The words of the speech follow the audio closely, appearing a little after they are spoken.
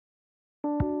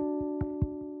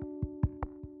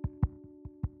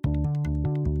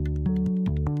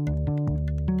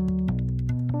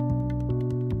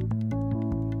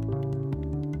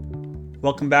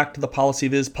Welcome back to the Policy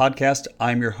Viz podcast.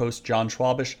 I'm your host, John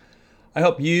Schwabish. I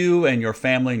hope you and your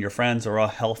family and your friends are all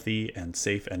healthy and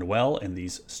safe and well in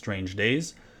these strange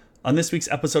days. On this week's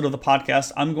episode of the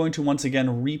podcast, I'm going to once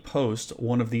again repost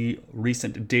one of the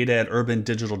recent Data at Urban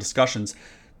digital discussions,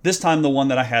 this time the one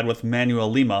that I had with Manuel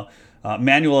Lima.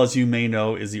 Manuel, as you may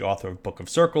know, is the author of Book of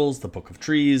Circles, The Book of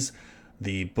Trees,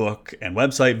 the book and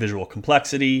website Visual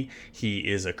Complexity. He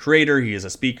is a creator, he is a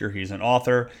speaker, he's an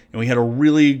author, and we had a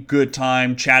really good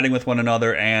time chatting with one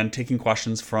another and taking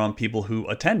questions from people who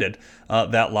attended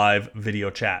that live video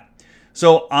chat.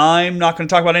 So I'm not going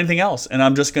to talk about anything else, and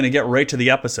I'm just going to get right to the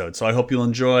episode. So I hope you'll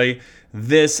enjoy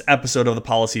this episode of the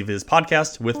Policy Viz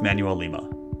podcast with Manuel Lima.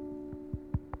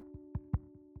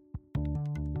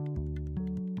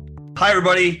 Hi,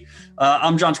 everybody.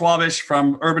 I'm John Schwabish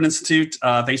from Urban Institute.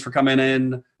 Thanks for coming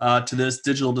in to this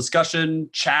digital discussion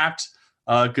chat.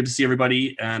 Good to see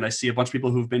everybody. And I see a bunch of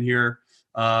people who've been here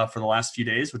for the last few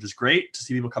days, which is great to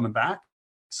see people coming back.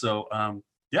 So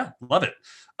yeah, love it.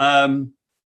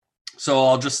 So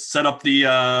I'll just set up the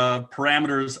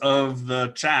parameters of the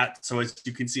chat. So as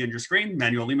you can see on your screen,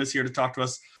 Manuel Lima is here to talk to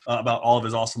us about all of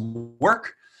his awesome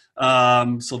work.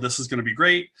 So this is going to be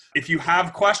great. If you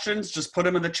have questions, just put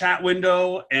them in the chat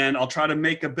window and I'll try to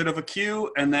make a bit of a queue.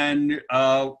 And then,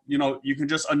 you can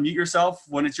just unmute yourself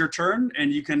when it's your turn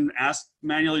and you can ask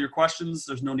Manuel your questions.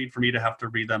 There's no need for me to have to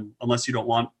read them unless you don't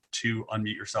want to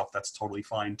unmute yourself. That's totally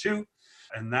fine too.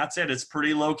 And that's it. It's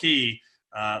pretty low key.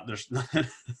 There's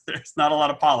not a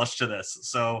lot of polish to this.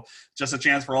 So just a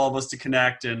chance for all of us to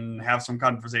connect and have some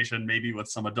conversation, maybe with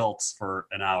some adults for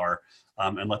an hour,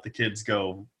 and let the kids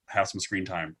go have some screen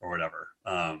time or whatever.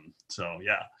 So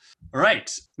yeah. All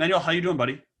right. Manuel, how you doing,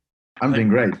 buddy? I'm doing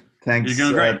great. Thanks. You're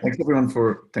doing great. Thanks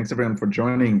everyone for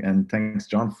joining, and thanks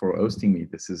John for hosting me.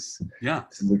 This is a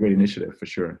great initiative for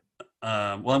sure.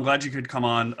 Well, I'm glad you could come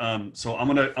on. So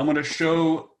I'm gonna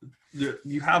show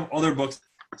you have other books.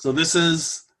 So this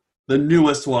is the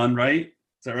newest one, right?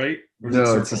 Is that right?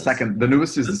 No, it's the second. The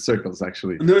newest is the Circles,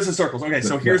 actually. The newest is Circles. Okay,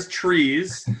 so here's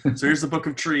Trees. So here's the Book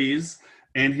of Trees,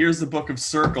 and here's the Book of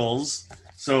Circles.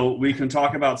 So we can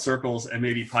talk about circles and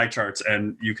maybe pie charts,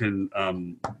 and we can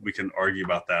argue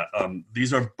about that.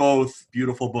 These are both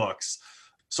beautiful books.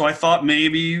 So I thought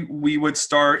maybe we would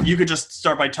start. You could just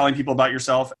start by telling people about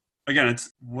yourself. Again,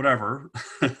 it's whatever.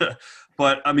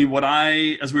 But I mean,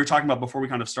 as we were talking about before we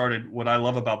kind of started, what I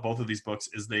love about both of these books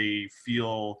is they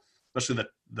feel, especially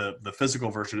the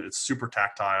physical version, it's super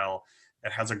tactile.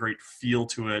 It has a great feel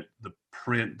to it, the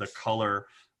print, the color.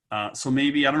 So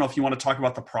maybe, I don't know if you want to talk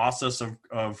about the process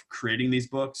of creating these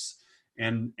books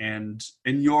and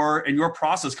your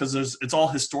process, because it's all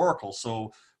historical.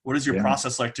 So what is your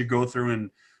process like to go through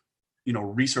and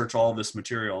research all this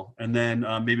material, and then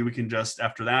maybe we can just,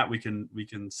 after that, we can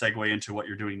segue into what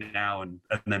you're doing now, and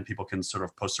then people can sort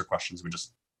of post their questions. We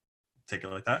just take it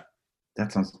like that.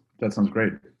 That sounds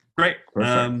great. Great.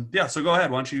 So go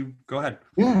ahead. Why don't you go ahead?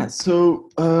 Yeah. So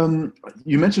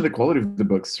you mentioned the quality of the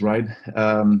books, right?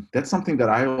 That's something that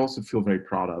I also feel very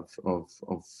proud of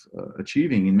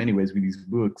achieving in many ways with these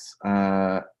books.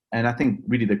 And I think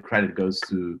really the credit goes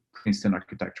to Princeton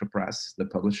Architectural Press, the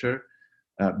publisher.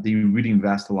 They really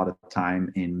invest a lot of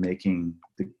time in making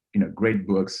the great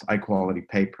books, high quality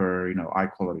paper, high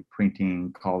quality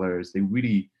printing, colors. They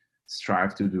really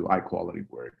strive to do high quality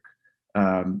work.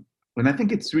 And I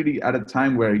think it's really at a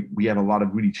time where we have a lot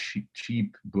of really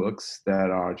cheap books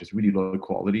that are just really low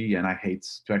quality, and I hate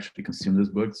to actually consume those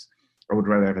books. I would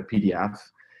rather have a PDF.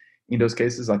 In those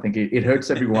cases, I think it hurts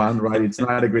everyone, right? It's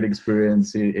not a great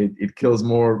experience. It kills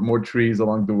more trees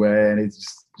along the way, and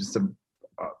it's just a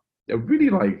really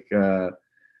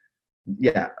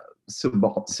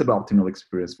suboptimal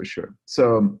experience for sure.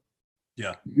 So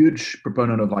huge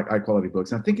proponent of high quality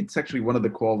books. And I think it's actually one of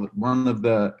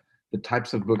the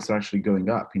types of books are actually going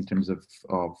up in terms of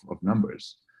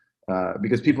numbers,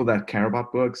 because people that care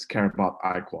about books care about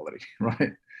high quality,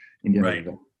 right? In the end of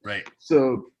the day. Right.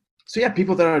 So yeah,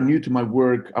 people that are new to my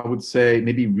work, I would say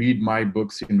maybe read my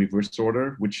books in reverse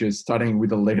order, which is starting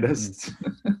with the latest.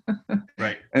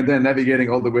 Right. And then navigating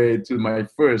all the way to my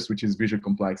first, which is Visual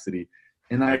Complexity.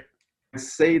 And I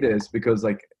say this because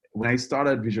when I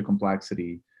started Visual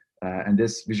Complexity, and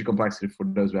this Visual Complexity, for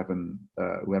those who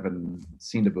haven't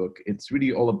seen the book, it's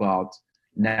really all about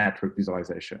network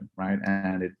visualization, right?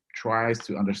 And it tries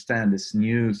to understand this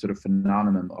new sort of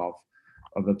phenomenon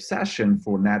of obsession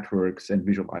for networks and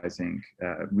visualizing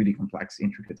really complex,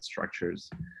 intricate structures.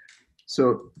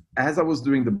 So as I was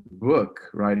doing the book,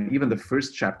 right, even the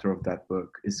first chapter of that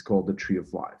book is called The Tree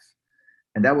of Life.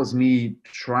 And that was me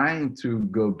trying to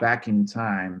go back in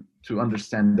time to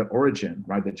understand the origin,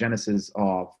 right, the genesis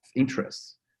of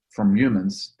interest from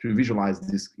humans to visualize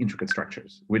these intricate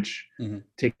structures, which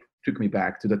took me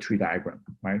back to the tree diagram,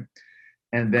 right?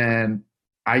 And then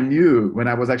I knew when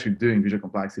I was actually doing visual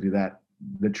complexity that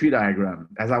the tree diagram,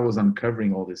 as I was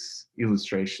uncovering all these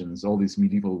illustrations, all this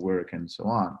medieval work and so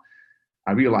on,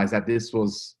 I realized that this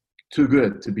was too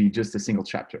good to be just a single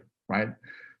chapter, right?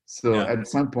 So at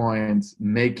some point,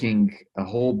 making a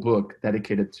whole book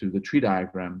dedicated to the tree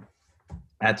diagram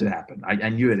had to happen. I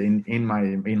knew it in my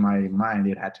mind,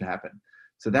 it had to happen.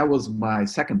 So that was my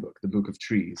second book, The Book of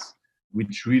Trees,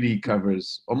 which really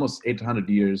covers almost 800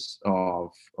 years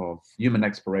of human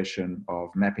exploration of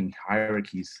mapping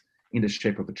hierarchies in the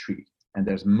shape of a tree. And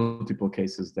there's multiple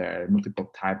cases there, multiple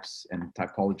types and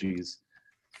typologies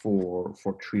for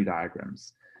tree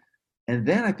diagrams. And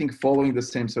then I think following the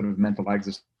same sort of mental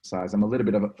exercise, I'm a little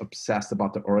bit obsessed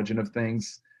about the origin of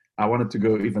things. I wanted to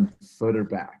go even further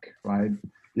back, right?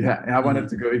 Yeah, and I wanted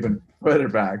to go even further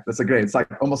back. That's a great, it's like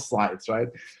almost slides, right?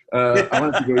 I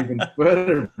wanted to go even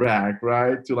further back,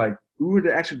 right? To like, who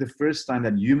were actually the first time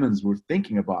that humans were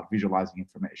thinking about visualizing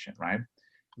information, right?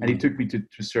 And it took me to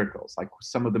circles, like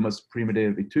some of the most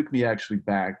primitive. It took me actually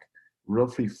back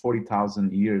roughly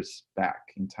 40,000 years back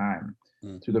in time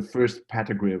to the first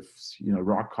petroglyphs,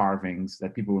 rock carvings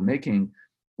that people were making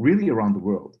really around the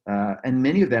world. And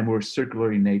many of them were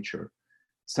circular in nature.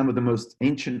 Some of the most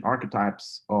ancient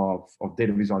archetypes of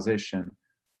data visualization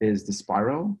is the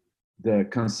spiral, the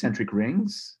concentric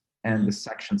rings, and the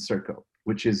section circle,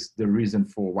 which is the reason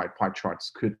for why pie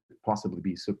charts could possibly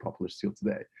be so popular still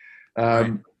today.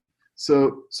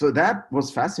 So that was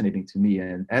fascinating to me.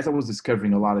 And as I was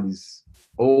discovering a lot of this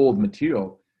old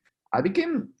material, I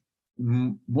became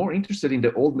more interested in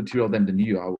the old material than the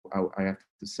new, I have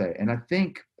to say. And I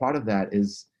think part of that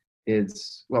is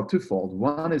well, twofold.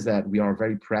 One is that we are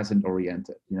very present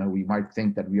oriented. We might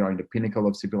think that we are in the pinnacle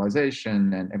of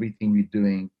civilization and everything we're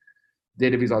doing,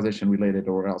 data visualization related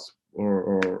or else,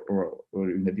 or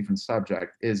in a different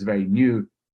subject, is very new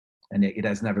and it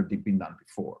has never been done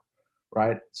before.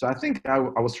 Right. So I think I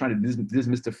was trying to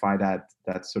demystify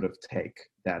that sort of take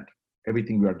that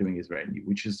everything we are doing is very new,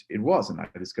 which it was. And I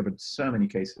discovered so many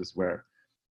cases where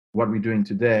what we're doing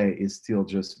today is still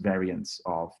just variants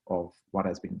of what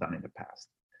has been done in the past.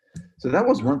 So that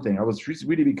was one thing. I was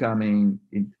really becoming,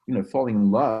 falling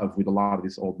in love with a lot of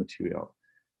this old material.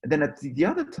 And then at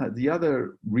the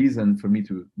other reason for me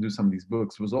to do some of these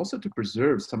books was also to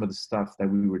preserve some of the stuff that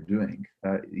we were doing,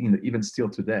 even still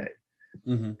today.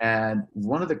 And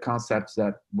one of the concepts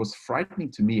that was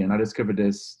frightening to me, and I discovered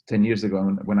this 10 years ago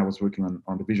when I was working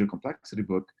on the visual complexity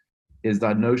book, is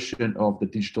that notion of the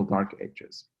digital dark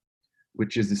ages,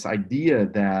 which is this idea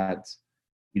that,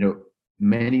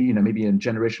 maybe a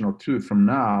generation or two from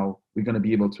now, we're going to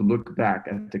be able to look back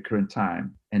at the current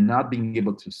time and not being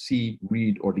able to see,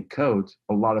 read, or decode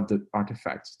a lot of the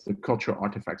artifacts, the cultural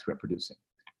artifacts we're producing.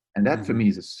 And that for me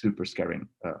is a super scary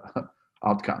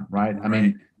outcome, right? I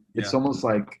mean, it's almost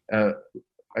like,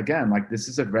 again, like this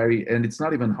is and it's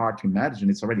not even hard to imagine,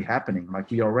 it's already happening. Like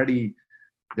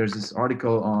there's this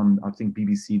article on, I think,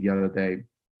 BBC the other day,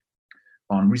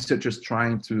 on researchers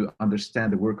trying to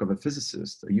understand the work of a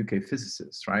physicist, a UK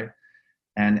physicist, right?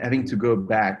 And having to go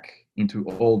back into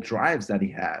old drives that he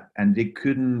had, and they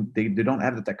don't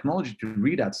have the technology to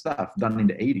read that stuff done in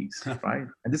the 80s, right?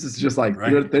 And this is just like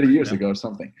 30 years ago or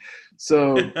something.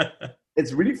 So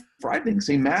it's really frightening.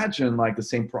 So imagine like the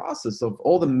same process of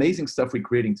all the amazing stuff we're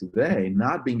creating today,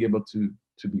 not being able to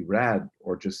be read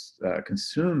or just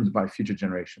consumed by future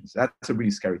generations. That's a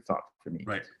really scary thought for me.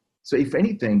 Right. So if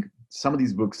anything, some of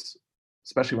these books,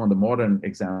 especially one of the modern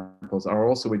examples, are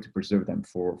also a way to preserve them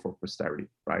for posterity,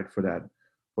 right? For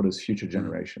those future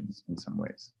generations in some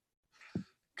ways.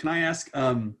 Can I ask,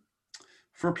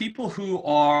 for people who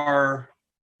are,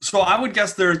 so I would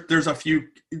guess there's a few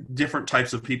different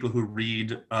types of people who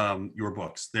read your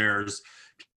books. There's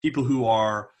people who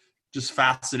are just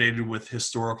fascinated with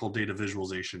historical data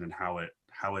visualization and how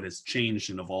it has changed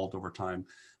and evolved over time.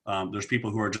 There's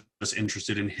people who are just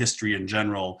interested in history in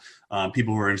general,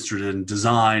 people who are interested in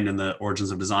design and the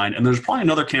origins of design. And there's probably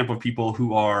another camp of people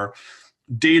who are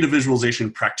data visualization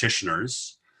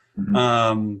practitioners,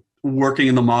 working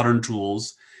in the modern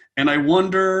tools. And I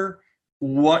wonder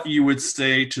what you would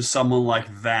say to someone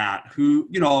like that who,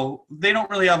 they don't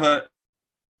really have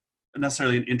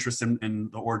necessarily an interest in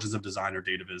the origins of design or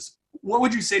data viz. What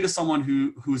would you say to someone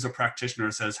who's a practitioner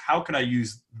and says, how could I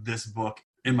use this book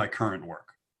in my current work?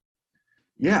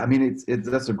 Yeah, I mean,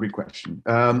 that's a great question.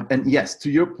 And yes, to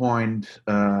your point,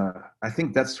 I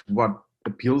think that's what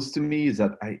appeals to me is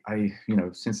that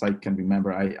since I can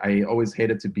remember, I always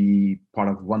hated to be part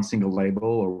of one single label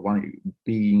or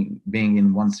being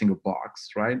in one single box,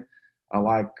 right? I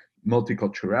like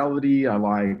multiculturality. I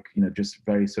like, just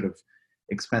very sort of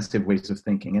expansive ways of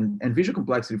thinking. And visual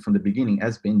complexity from the beginning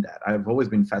has been that. I've always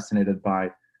been fascinated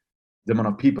by the amount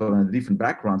of people and the different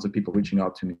backgrounds of people reaching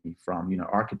out to me, from,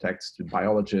 architects to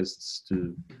biologists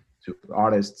to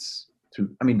artists,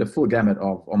 the full gamut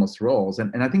of almost roles.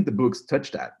 And I think the books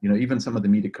touch that. Even some of the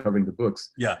media covering the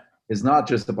books is not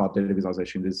just about data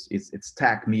visualization. It's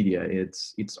tech media,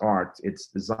 it's art, it's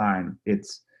design,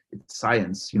 it's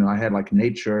science. I had like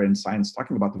Nature and Science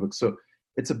talking about the book. So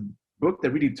it's a book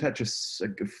that really touches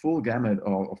a full gamut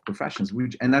of professions,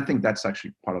 and I think that's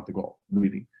actually part of the goal,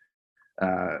 really.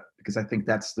 Because I think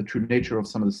that's the true nature of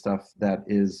some of the stuff that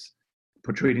is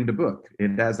portrayed in the book.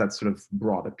 It has that sort of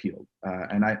broad appeal,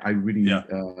 and I really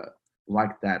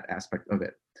like that aspect of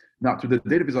it. Now, to the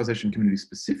data visualization community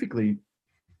specifically,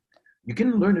 you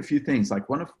can learn a few things. Like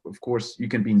one of course, you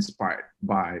can be inspired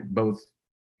by both,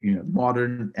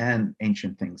 modern and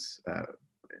ancient things.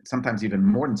 Sometimes even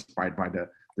more inspired by the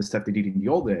stuff they did in the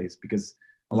old days, because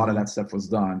a lot of that stuff was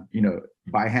done,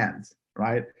 by hand,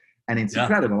 right? And it's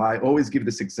incredible. I always give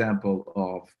this example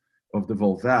of the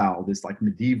Volval, this like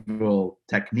medieval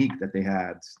technique that they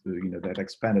had, that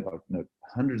expanded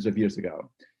hundreds of years ago.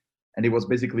 And it was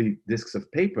basically discs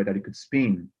of paper that you could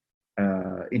spin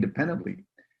independently.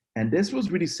 And this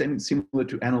was really similar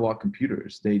to analog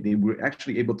computers. They were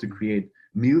actually able to create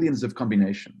millions of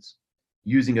combinations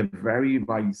using a very,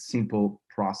 very simple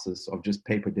process of just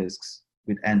paper discs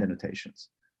with end annotations.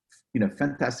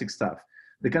 Fantastic stuff.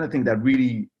 The kind of thing that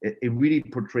really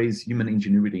portrays human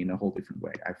ingenuity in a whole different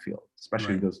way, I feel,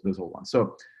 especially those old ones.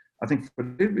 So I think for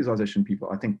data visualization people,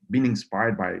 I think being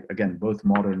inspired by, again, both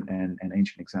modern and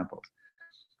ancient examples,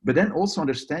 but then also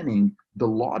understanding the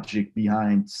logic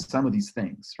behind some of these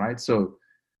things, right? So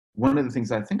one of the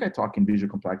things I think I talk in visual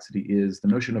complexity is the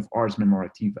notion of ars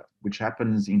memorativa, which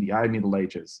happens in the High Middle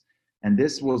Ages. And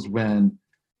this was when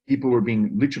people were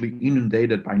being literally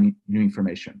inundated by new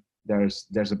information. There's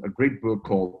a great book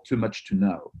called Too Much to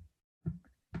Know.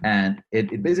 And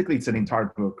it basically, it's an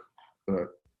entire book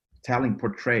telling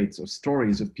portraits or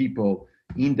stories of people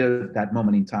in that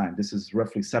moment in time. This is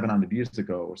roughly 700 years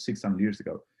ago or 600 years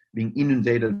ago, being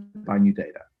inundated by new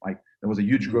data. Like there was a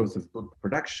huge growth of book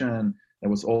production. There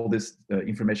was all this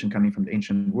information coming from the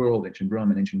ancient world, ancient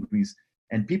Rome and ancient Greece,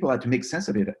 and people had to make sense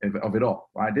of it all,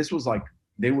 right? This was like,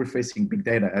 they were facing big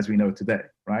data as we know today,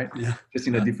 right? Yeah. Just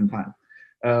in a different time.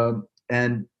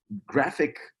 And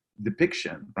graphic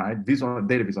depiction, right? Visual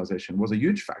data visualization was a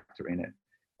huge factor in it.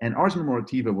 And ars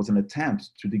memorativa was an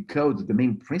attempt to decode the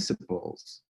main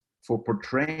principles for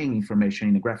portraying information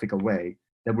in a graphical way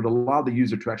that would allow the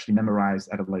user to actually memorize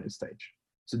at a later stage.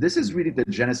 So this is really the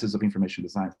genesis of information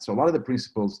design. So a lot of the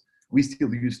principles we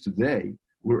still use today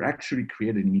were actually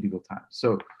created in medieval times.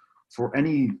 So for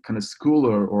any kind of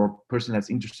schooler or person that's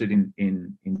interested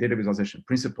in data visualization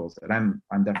principles, and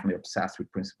I'm definitely obsessed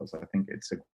with principles. I think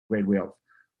it's a great way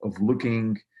of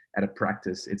looking at a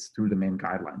practice. It's through the main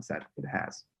guidelines that it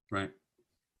has. Right.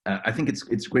 I think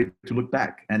it's great to look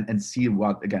back and see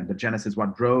what, again, the genesis,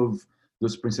 what drove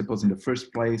those principles in the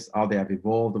first place, how they have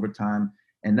evolved over time.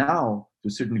 And now, to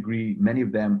a certain degree, many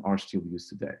of them are still used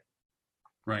today.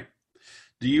 Right.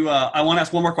 Do you, I want to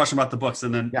ask one more question about the books,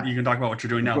 and then you can talk about what you're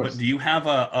doing now. But do you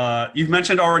have you've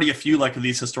mentioned already a few like of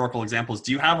these historical examples.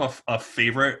 Do you have a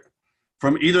favorite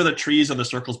from either the Trees or the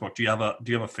Circles book? Do you have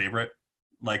a favorite,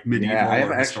 like medieval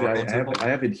or historical example? I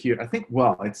have it here. I think,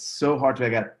 well, it's so hard to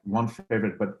get one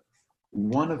favorite, but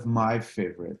one of my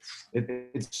favorites,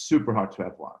 it's super hard to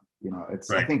have one.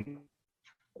 I think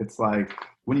it's like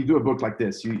when you do a book like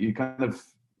this, you kind of,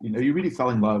 you really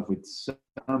fell in love with so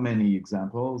many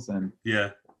examples. And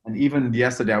even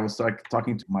yesterday I was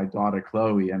talking to my daughter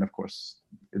Chloe, and of course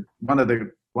one of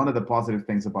the positive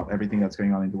things about everything that's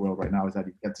going on in the world right now is that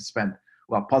you get to spend,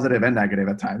 well, positive and negative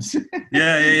at times.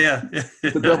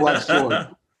 It's a double-edged sword.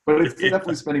 But it's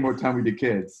definitely spending more time with your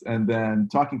kids and then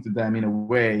talking to them in a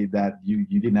way that you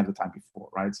didn't have the time before,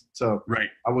 right? So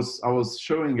I was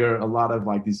showing her a lot of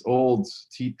like these old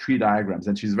tree diagrams,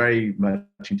 and she's very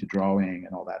much into drawing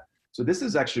and all that. So this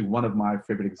is actually one of my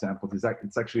favorite examples.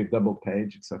 It's actually a double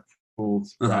page. It's a full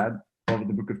spread of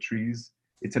the Book of Trees.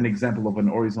 It's an example of an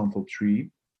horizontal tree.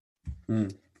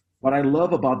 What I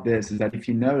love about this is that if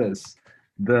you notice,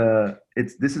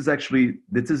 this is a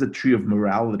tree of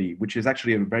morality, which is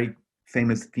actually a very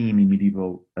famous theme in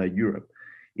medieval Europe.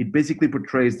 It basically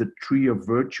portrays the tree of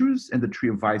virtues and the tree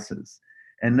of vices.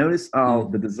 And notice how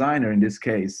the designer in this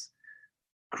case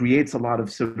creates a lot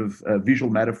of sort of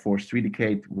visual metaphors to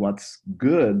indicate what's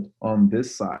good on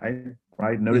this side,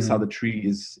 right? Notice how the tree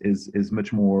is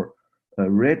much more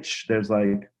rich. There's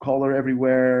like color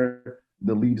everywhere.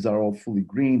 The leaves are all fully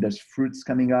green. There's fruits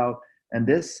coming out. And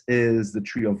this is the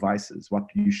tree of vices, what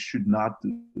you should not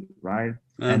do, right?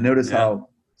 And notice how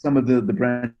some of the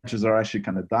branches are actually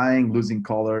kind of dying, losing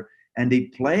color. And they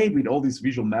played with all these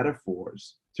visual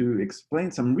metaphors to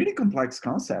explain some really complex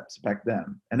concepts back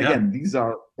then. And again, these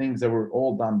are things that were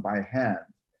all done by hand.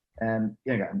 And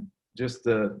again, just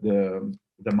the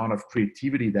amount of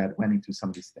creativity that went into some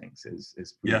of these things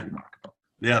is pretty remarkable.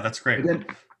 Yeah, that's great. Then,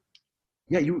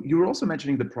 you were also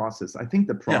mentioning the process. I think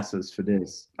the process for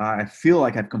this, I feel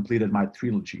like I've completed my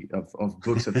trilogy of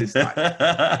books of this type.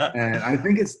 And I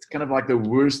think it's kind of like the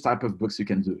worst type of books you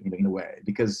can do in a way,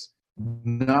 because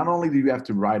not only do you have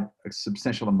to write a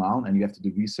substantial amount and you have to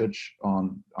do research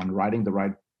on writing the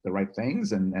right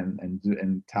things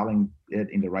and telling it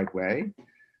in the right way.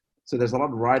 So there's a lot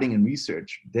of writing and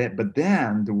research, but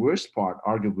then the worst part,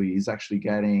 arguably, is actually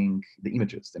getting the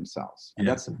images themselves. And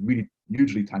that's a really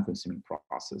hugely time-consuming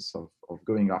process of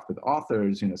going after the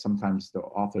authors. Sometimes the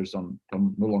authors don't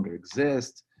no longer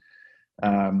exist.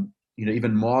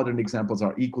 Even modern examples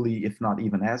are equally, if not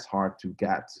even as hard to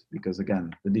get, because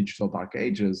again, the digital dark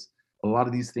ages, a lot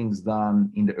of these things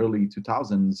done in the early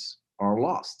 2000s are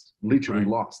lost, literally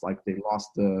lost. Like they lost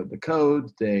the code,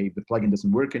 the plugin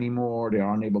doesn't work anymore, they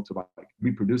are unable to like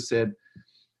reproduce it.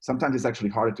 Sometimes it's actually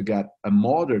harder to get a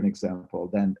modern example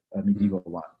than a medieval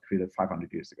one created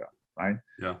 500 years ago, right?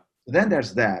 Yeah. Then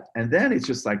there's that. And then it's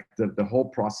just like the whole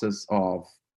process of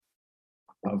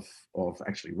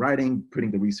actually writing,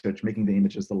 putting the research, making the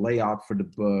images, the layout for the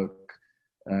book,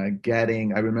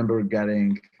 I remember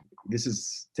getting, this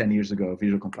is 10 years ago,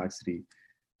 Visual Complexity,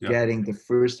 getting the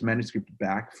first manuscript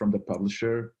back from the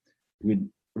publisher with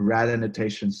red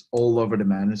annotations all over the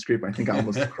manuscript. I think I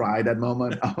almost cried that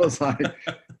moment. I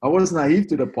was naive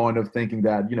to the point of thinking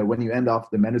that, when you end off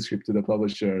the manuscript to the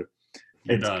publisher,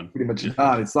 it's done. Pretty much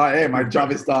done. It's like, hey, my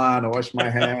job is done. I wash my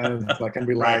hands. I can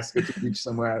relax, go to the beach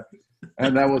somewhere.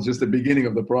 And that was just the beginning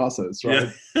of the process,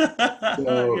 right?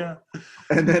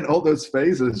 And then all those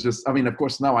phases of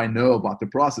course, now I know about the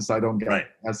process. I don't get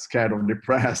as scared or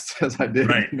depressed as I did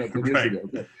 10 years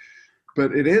ago.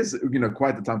 But it is,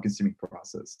 quite the time-consuming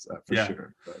process for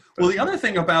sure. Well, the other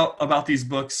thing about these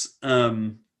books,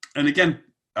 and again,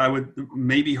 I would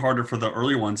maybe harder for the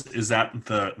earlier ones, is that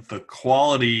the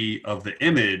quality of the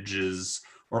images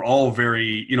are all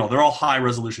very, they're all high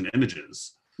resolution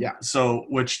images. Yeah. So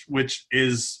which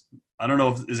is, I don't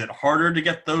know, is it harder to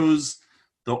get those?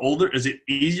 Is it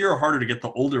easier or harder to get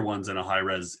the older ones in a high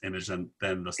res image than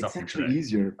the stuff from today? It's actually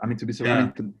easier.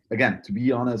 To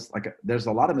be honest, like there's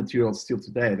a lot of material still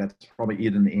today that's probably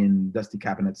hidden in dusty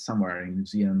cabinets somewhere in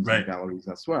museums and galleries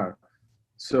elsewhere.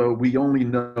 So we only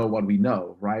know what we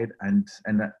know, right?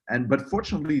 But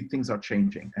fortunately, things are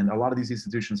changing, and a lot of these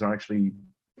institutions are actually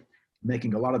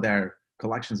making a lot of their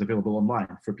collections available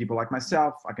online. For people like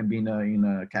myself, I can be in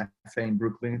a cafe in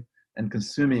Brooklyn and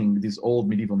consuming these old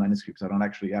medieval manuscripts I don't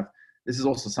actually have. This is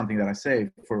also something that I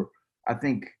say I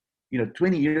think,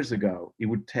 20 years ago, it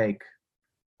would take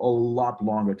a lot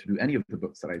longer to do any of the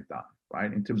books that I've done,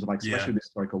 right? In terms of especially the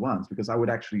historical ones, because I would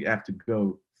actually have to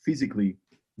go physically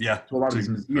to a lot of these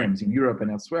museums in Europe and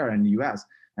elsewhere in the US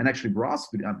and actually browse.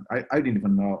 I didn't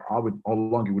even know how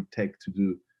long it would take to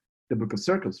do the Book of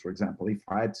Circles, for example, if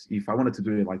I wanted to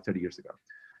do it like 30 years ago.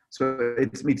 So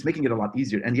it's making it a lot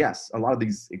easier. And yes, a lot of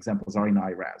these examples are in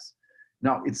high-res.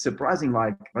 Now, it's surprising,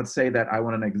 let's say that I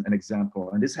want an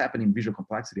example, and this happened in Visual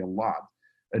Complexity a lot,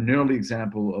 an early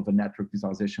example of a network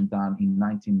visualization done in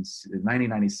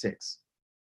 1996.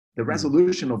 The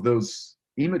resolution of those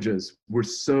images were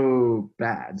so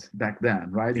bad back then,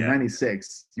 right? In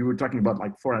 96, you were talking about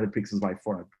 400 pixels by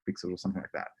 400 pixels or something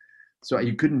like that. So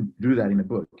you couldn't do that in a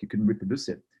book. You couldn't reproduce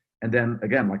it. And then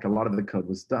again, a lot of the code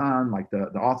was done.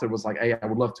 The author was like, hey, I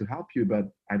would love to help you, but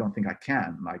I don't think I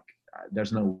can.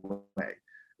 There's no way,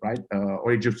 right?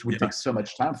 Or it just would take so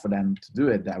much time for them to do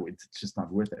it that it's just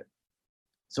not worth it.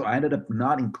 So I ended up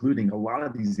not including a lot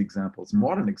of these examples,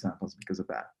 modern examples, because of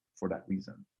that, for that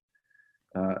reason.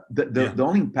 The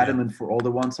only impediment for older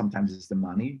ones sometimes is the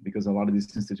money, because a lot of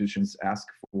these institutions ask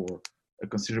for a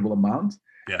considerable amount.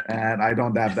 And I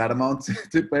don't have that amount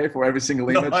to pay for every single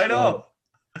image. No, I know.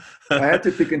 I had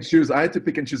to pick and choose.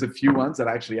 A few ones that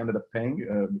I actually ended up paying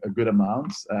a good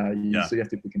amount. So you have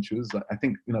to pick and choose. I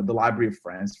think the Library of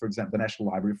France, for example, the National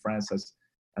Library of France has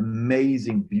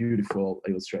amazing, beautiful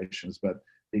illustrations, but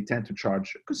they tend to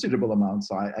charge a considerable amount.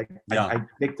 So I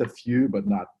picked a few, but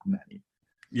not many.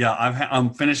 Yeah,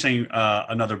 I'm finishing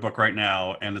another book right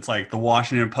now, and it's like the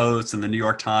Washington Post and the New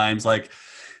York Times. Like,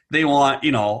 they want,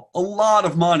 a lot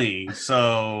of money.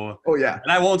 So, Oh yeah,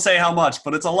 and I won't say how much,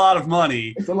 but it's a lot of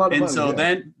money. it's a lot of And money. so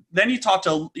Yeah. then you talk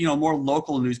to, more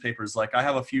local newspapers. Like, I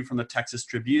have a few from the Texas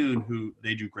Tribune who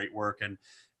they do great work,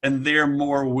 and they're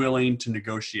more willing to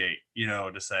negotiate,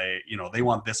 to say, they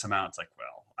want this amount. It's like,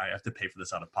 well, I have to pay for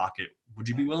this out of pocket. Would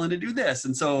you be willing to do this?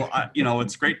 And so,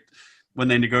 it's great when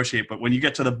they negotiate, but when you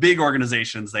get to the big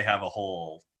organizations, they have a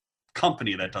whole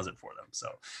company that does it for them. So,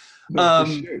 No,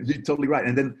 for sure. You're totally right.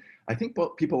 And then I think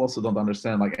what people also don't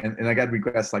understand, like, and I got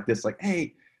requests like this, like,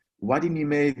 hey, why didn't you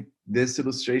make this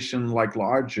illustration like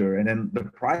larger? And then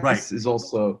the right. price is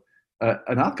also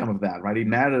an outcome of that, right? It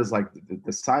matters, like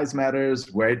the size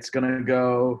matters, where it's gonna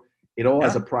go. It all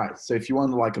has Yeah. a price. So if you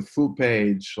want like a full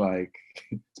page, like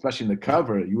especially in the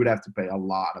cover, you would have to pay a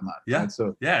lot of money, Yeah. right?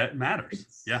 So Yeah, it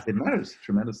matters. Yeah. it matters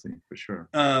tremendously for sure.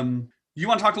 You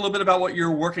want to talk a little bit about what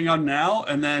you're working on now,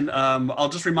 and then I'll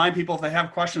just remind people if they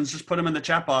have questions, just put them in the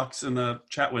chat box in the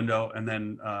chat window, and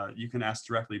then you can ask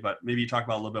directly. But maybe you talk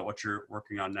about a little bit what you're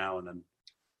working on now, and then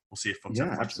we'll see if folks have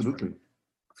Yeah, questions. absolutely.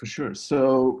 For sure.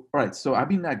 So, all right. So I've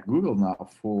been at Google now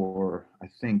for, I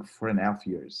think, 4.5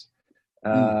 years.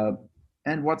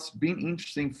 And what's been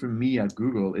interesting for me at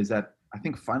Google is that I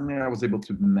think finally I was able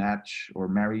to match or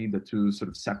marry the two sort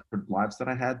of separate lives that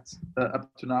I had up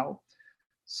to now.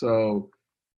 So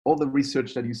all the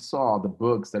research that you saw, the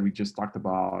books that we just talked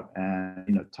about,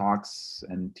 and talks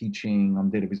and teaching on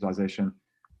data visualization,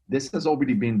 this has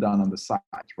already been done on the side,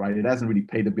 right? It hasn't really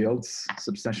paid the bills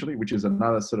substantially, which is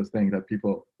another sort of thing that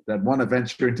people that want to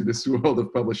venture into this world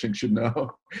of publishing should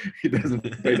know. It doesn't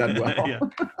pay that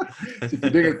well. So if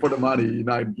you're doing it for the money,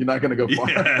 you're not going to go far.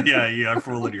 Yeah, you are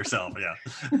fooling yourself. Yeah.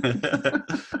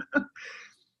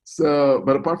 So,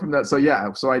 but apart from that, so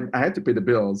I had to pay the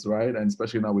bills, right? And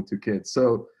especially now with two kids.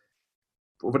 So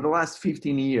over the last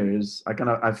 15 years,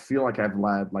 I feel like I've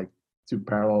led like two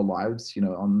parallel lives.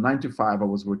 On 9 to 5, I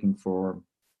was working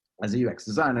as a UX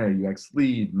designer, UX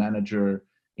lead, manager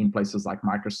in places like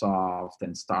Microsoft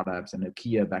and startups and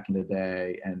Nokia back in the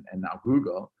day, and now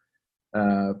Google.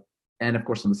 And of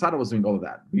course, on the side, I was doing all of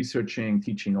that, researching,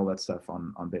 teaching, all that stuff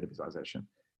on data visualization.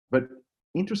 But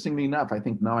interestingly enough, I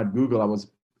think now at Google, I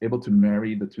was able to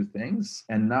marry the two things.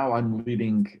 And now I'm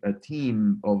leading a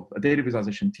data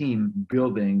visualization team,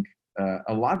 building a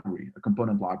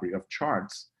component library of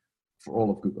charts for all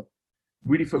of Google,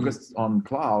 really focused on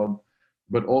cloud,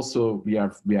 but also we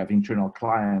have internal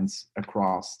clients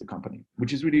across the company,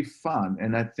 which is really fun.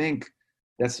 And I think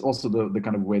that's also the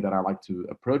kind of way that I like to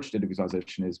approach data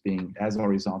visualization, is being as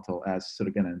horizontal, as sort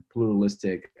of again,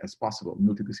 pluralistic as possible,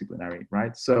 multidisciplinary,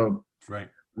 right? So right.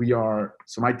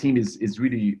 So my team is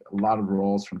really a lot of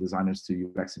roles, from designers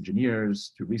to UX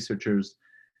engineers to researchers.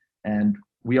 And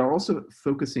we are also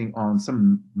focusing on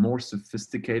some more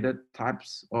sophisticated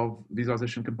types of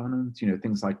visualization components,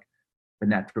 things like the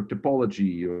network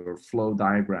topology or flow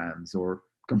diagrams or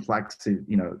complex,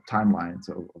 timelines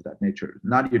of that nature,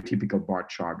 not your typical bar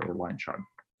chart or line chart.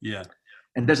 Yeah.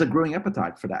 And there's a growing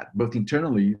appetite for that, both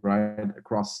internally, right,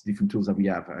 across different tools that we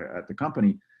have at the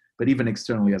company, but even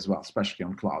externally as well, especially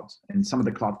on clouds. And some of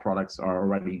the cloud products are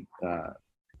already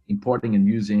importing and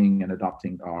using and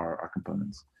adopting our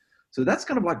components. So that's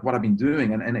kind of like what I've been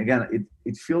doing. And again,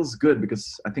 it feels good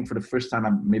because I think for the first time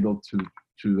I'm able to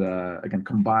again,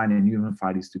 combine and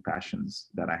unify these two passions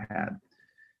that I had.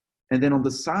 And then on the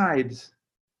side,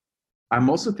 I'm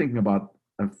also thinking about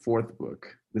a fourth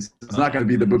book. This is not going to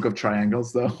be the book of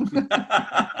triangles, though.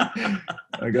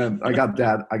 Again, I got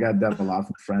that a lot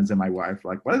from friends and my wife.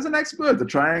 Like, what is the next book? The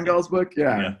triangles book?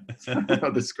 Yeah.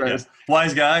 The squares. Yeah.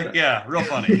 Wise guy. Yeah, real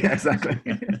funny. Yeah, exactly.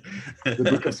 The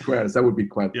book of squares. That would be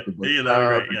quite the book. Yeah, that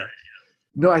would be great. Yeah.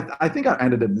 No, I think I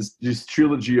ended up this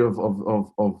trilogy of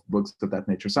books of that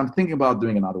nature. So I'm thinking about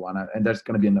doing another one, and there's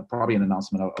going to be probably an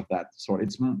announcement of that sort.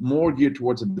 It's more geared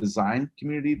towards a design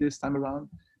community this time around,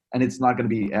 and it's not going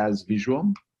to be as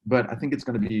visual, but I think it's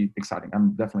going to be exciting.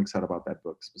 I'm definitely excited about that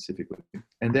book specifically.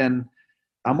 And then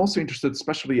I'm also interested,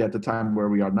 especially at the time where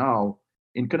we are now,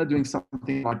 in kind of doing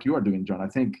something like you are doing, John. I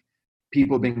think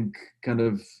people being kind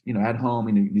of at home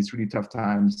in these really tough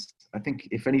times, I think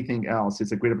if anything else,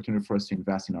 it's a great opportunity for us to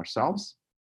invest in ourselves,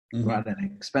 right?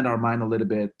 And expand our mind a little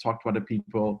bit, talk to other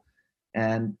people,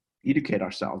 and educate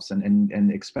ourselves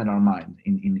and expand our mind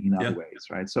in other ways,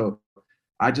 right? So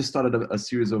I just started a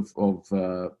series of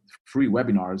free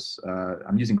webinars.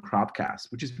 I'm using Crowdcast,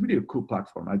 which is really a cool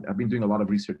platform. I've been doing a lot of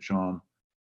research on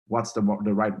what's the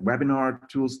right webinar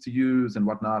tools to use and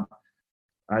whatnot.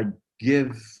 I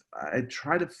I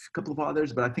tried a couple of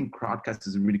others, but I think Crowdcast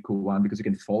is a really cool one because you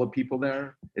can follow people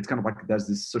there. It's kind of like there's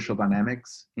this social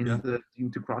dynamics into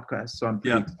Crowdcast. So I'm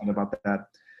pretty excited about that.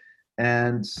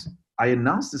 And I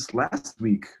announced this last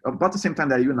week, about the same time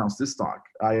that you announced this talk.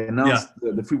 I announced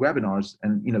the free webinars,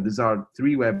 and these are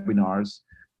 3 webinars.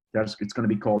 It's going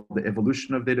to be called The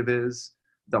Evolution of Data Viz,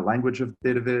 The Language of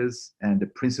Data Viz, and The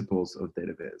Principles of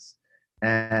Data Viz.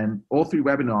 And all 3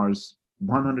 webinars,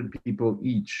 100 people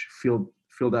each,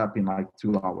 filled up in like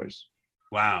 2 hours.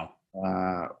 Wow.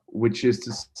 Which is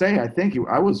to say, I think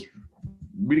I was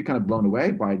really kind of blown away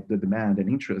by the demand and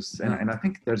interest. And I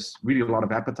think there's really a lot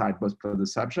of appetite both for the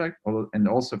subject and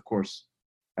also, of course,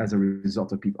 as a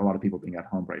result of a lot of people being at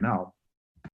home right now.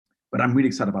 But I'm really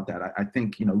excited about that. I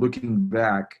think, looking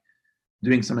back,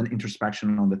 doing some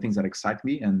introspection on the things that excite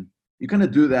me, and you kind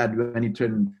of do that when you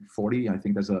turn 40. I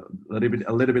think there's a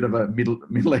little bit of a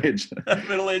middle age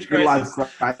crisis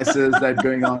that's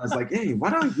going on. It's like, hey,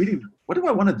 what do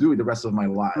I want to do with the rest of my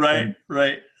life?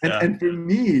 Right. And for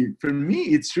me,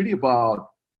 it's really about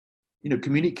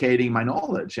communicating my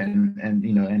knowledge and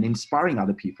inspiring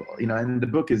other people. And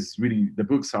the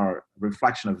books are a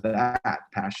reflection of that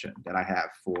passion that I have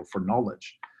for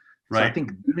knowledge. Right. So I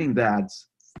think doing that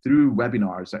through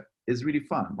webinars is really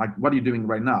fun. Like what are you doing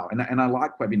right now? And I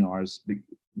like webinars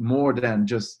more than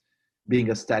just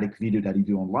being a static video that you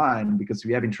do online, because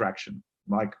we have interaction.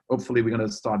 Like hopefully we're going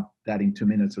to start that in 2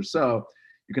 minutes or so.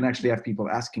 You can actually have people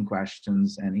asking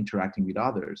questions and interacting with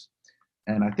others.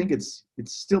 And I think it's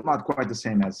still not quite the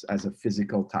same as a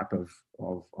physical type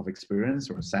of experience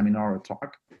or a seminar or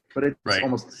talk, but it's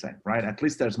almost the same, right? At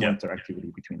least there's more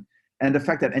interactivity between. And the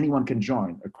fact that anyone can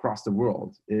join across the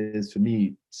world is, for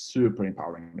me, super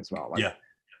empowering as well. Like,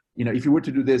 if you were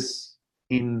to do this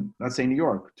in, let's say, New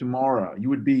York tomorrow, you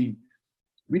would be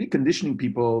really conditioning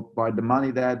people by the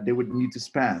money that they would need to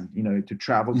spend, to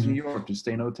travel to New York, to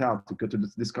stay in a hotel, to go to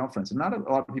this conference. And not a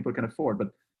lot of people can afford, but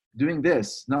doing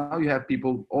this, now you have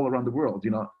people all around the world.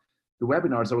 The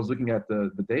webinars, I was looking at the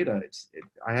data.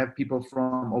 I have people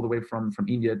from all the way from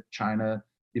India, China,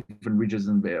 different regions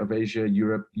of Asia,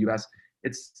 Europe, US.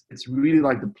 It's really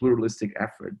like the pluralistic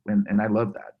effort, and I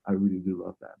love that. I really do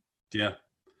love that. Yeah.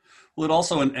 Well, it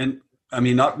also, and I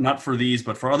mean, not for these,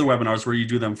 but for other webinars where you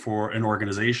do them for an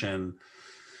organization,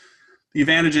 the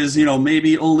advantage is,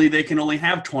 maybe they can only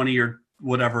have 20 or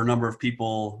whatever number of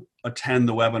people attend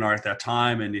the webinar at that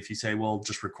time. And if you say, well,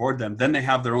 just record them, then they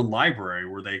have their own library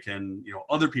where they can,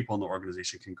 other people in the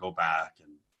organization can go back and,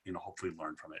 hopefully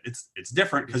learn from it. It's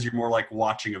different because you're more like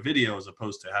watching a video as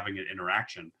opposed to having an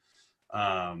interaction.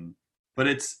 But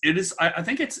it is, I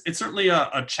think it's certainly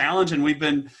a challenge. And we've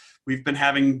been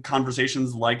having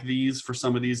conversations like these for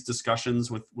some of these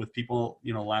discussions with people,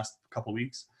 last couple of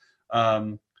weeks.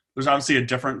 There's obviously a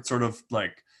different sort of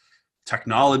like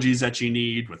technologies that you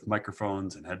need with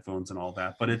microphones and headphones and all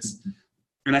that, but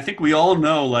and I think we all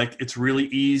know, like, it's really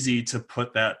easy to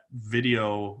put that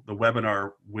video, the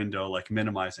webinar window, like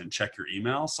minimize it and check your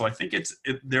email. So I think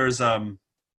there's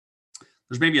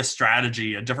maybe a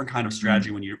different kind of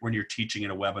strategy when you're teaching in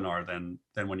a webinar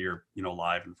than when you're,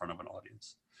 live in front of an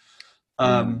audience.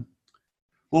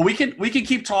 Well, we can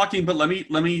keep talking, but let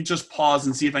me just pause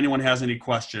and see if anyone has any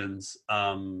questions.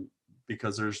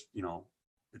 Because there's,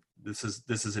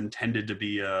 this is intended to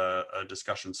be a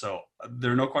discussion. So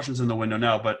there are no questions in the window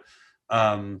now, but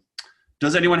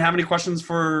does anyone have any questions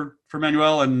for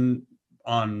Manuel and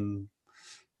on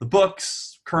the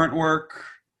books, current work,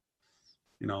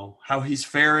 how he's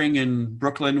faring in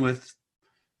Brooklyn with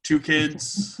 2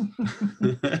 kids?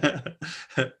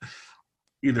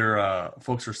 Either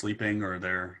folks are sleeping or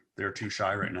they're too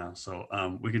shy right now. So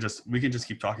we can just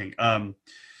keep talking.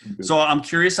 So I'm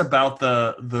curious about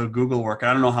the Google work.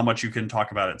 I don't know how much you can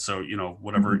talk about it. So,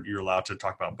 whatever you're allowed to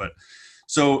talk about, but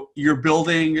so you're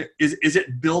building, is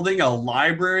it building a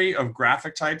library of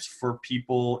graphic types for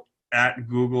people at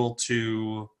Google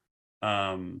to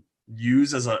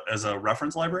use as a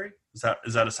reference library? Is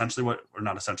that essentially what, or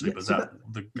not essentially, but is that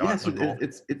the goal?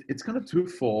 It's kind of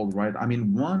twofold, right? I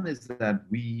mean, one is that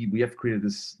we have created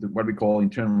this, what we call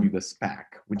internally the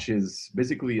spec, which is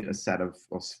basically a set of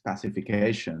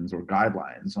specifications or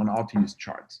guidelines on how to use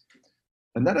charts.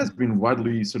 And that has been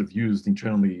widely sort of used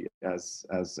internally as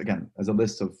a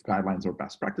list of guidelines or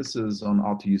best practices on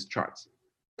how to use charts,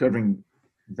 covering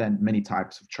then many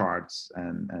types of charts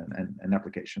and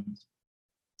applications.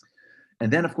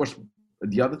 And then, of course,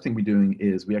 the other thing we're doing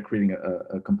is we are creating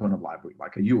a component library,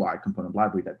 like a UI component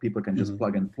library that people can just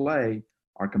plug and play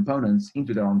our components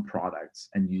into their own products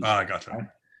and use. Gotcha. Right?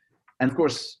 And of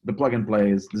course, the plug and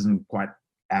play doesn't quite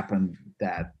happen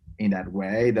that in that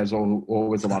way. There's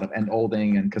always a lot of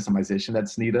end-holding and customization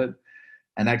that's needed.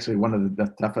 And actually, one of the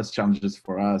toughest challenges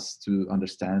for us to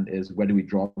understand is where do we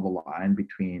draw the line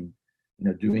between,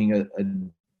 doing a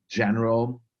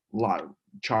general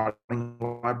charting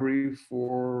library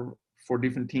for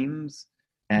different teams,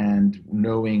 and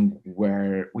knowing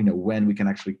where, when we can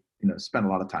actually, spend a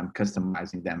lot of time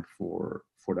customizing them for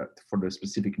the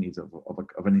specific needs of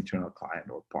an internal client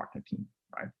or partner team,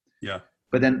 right? Yeah.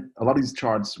 But then a lot of these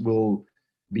charts will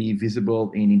be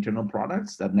visible in internal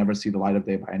products that never see the light of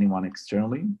day by anyone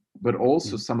externally, but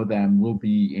also some of them will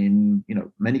be in,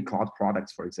 many cloud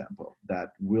products, for example, that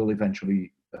will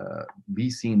eventually be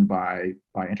seen by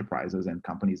enterprises and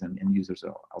companies and users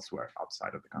elsewhere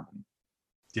outside of the company.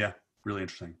 Yeah, really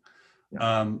interesting.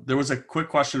 Yeah. There was a quick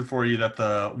question for you that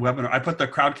the webinar, I put the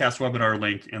Crowdcast webinar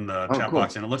link in the chat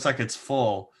box, and it looks like it's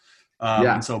full.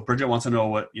 And so Bridget wants to know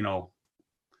what,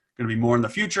 going to be more in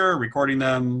the future, recording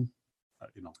them,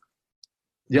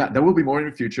 Yeah, there will be more in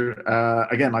the future.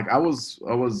 Again, like I was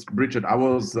Bridget, I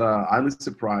was highly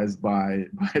surprised by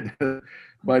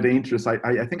the interest.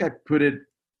 I think I put it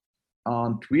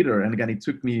on Twitter, and again, it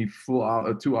took me 2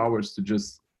 hours to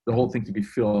just the whole thing to be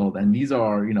filled. And these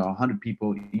are 100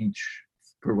 people each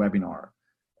per webinar.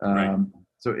 Right.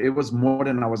 So it was more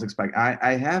than I was expecting.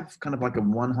 I have kind of like a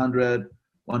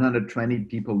 120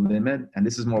 people limit, and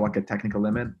this is more like a technical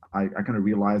limit. I kind of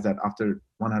realized that after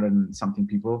 100 and something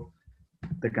people,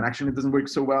 the connection doesn't work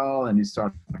so well, and you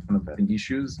start kind of having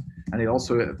issues. And it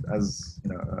also,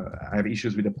 I have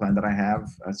issues with the plan that I have,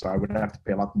 so I would have to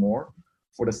pay a lot more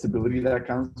for the stability that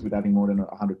comes with having more than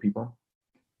 100 people.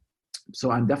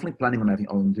 So I'm definitely planning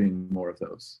on doing more of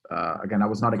those. Again, I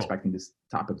was not expecting this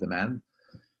type of demand.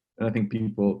 And I think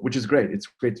people, which is great. It's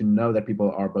great to know that people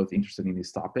are both interested in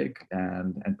this topic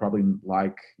and probably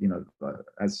like,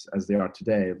 as they are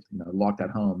today, locked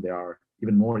at home, they are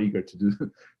even more eager to do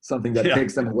something that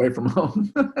takes them away from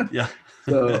home. Yeah.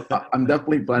 So I'm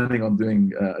definitely planning on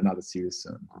doing another series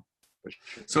soon.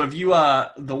 Sure. So if you,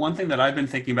 the one thing that I've been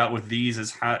thinking about with these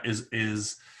is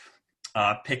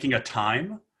picking a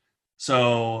time.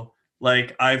 So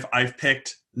like I've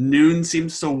picked noon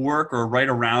seems to work, or right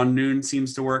around noon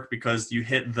seems to work, because you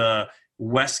hit the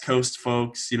West Coast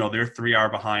folks, they're 3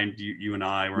 hours behind you and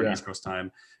I, we're on East Coast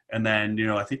time. And then,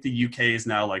 I think the UK is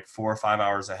now like 4 or 5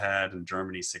 hours ahead, and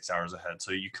Germany 6 hours ahead.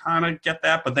 So you kind of get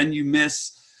that, but then you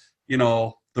miss,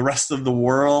 the rest of the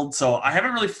world. So I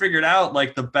haven't really figured out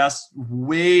like the best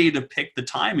way to pick the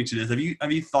time each of this.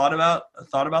 Have you thought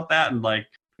about that? And like,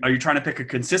 are you trying to pick a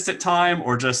consistent time,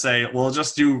 or just say, well,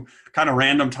 just do kind of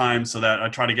random times so that I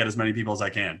try to get as many people as I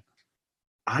can?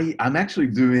 I'm actually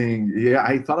doing,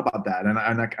 I thought about that, and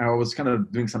I was kind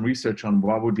of doing some research on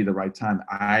what would be the right time.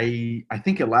 I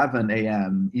think 11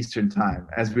 a.m. Eastern time,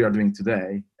 as we are doing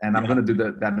today, and I'm going to do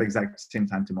that exact same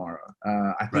time tomorrow.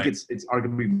 I think it's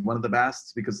arguably one of the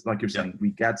best, because like you're saying,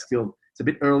 we get still, it's a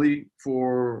bit early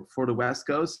for the West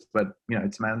Coast, but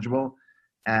it's manageable,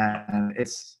 and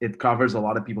it covers a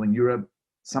lot of people in Europe.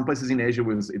 Some places in Asia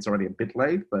it's already a bit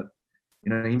late, but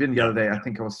even the other day, I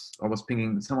think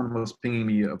someone was pinging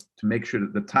me to make sure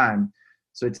that the time,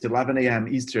 so it's 11 a.m.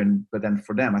 Eastern, but then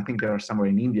for them, I think they are somewhere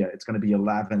in India, it's going to be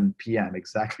 11 p.m.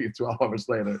 exactly 12 hours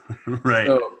later. Right.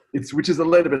 So which is a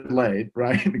little bit late,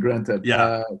 right? Granted.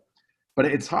 Yeah. But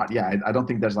it's hard. Yeah. I don't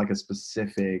think there's like a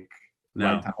specific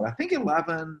right time. I think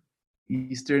 11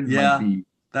 Eastern might be.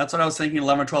 That's what I was thinking,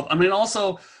 11 or 12. I mean,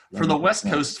 also for the West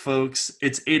Coast folks,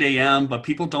 it's 8 a.m., but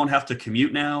people don't have to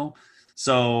commute now.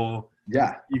 So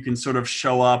you can sort of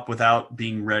show up without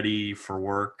being ready for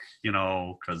work,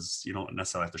 because you don't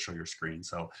necessarily have to show your screen.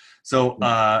 So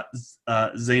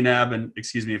Zainab, and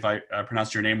excuse me if I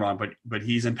pronounced your name wrong, but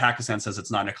he's in Pakistan, says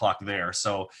it's 9 o'clock there.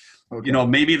 So,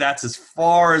 maybe that's as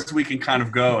far as we can kind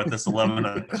of go at this 11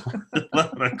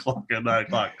 o'clock and 9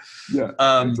 o'clock. Yeah,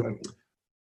 exactly.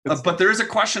 But there is a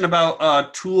question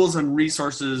about tools and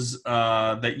resources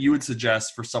that you would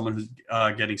suggest for someone who's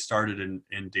getting started in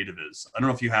DataViz. I don't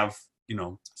know if you have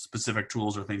specific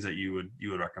tools or things that you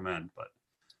would recommend, but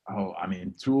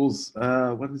tools.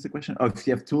 What is the question? Oh, if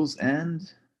you have tools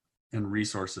and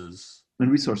resources.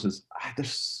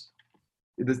 There's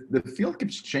the field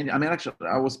keeps changing. I mean, actually,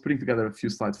 I was putting together a few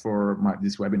slides for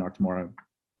this webinar tomorrow,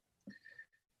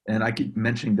 and I keep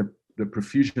mentioning the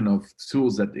profusion of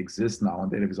tools that exist now on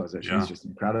data visualization is just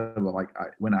incredible. Like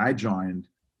when I joined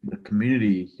the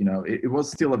community, it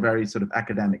was still a very sort of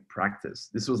academic practice.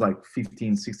 This was like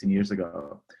 15, 16 years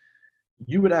ago.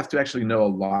 You would have to actually know a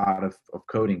lot of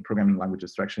coding, programming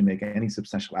languages to actually make any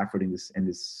substantial effort in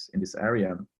this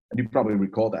area. And you probably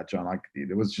recall that, John. Like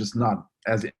it was just not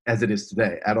as it is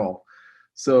today at all.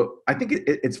 So I think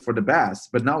it's for the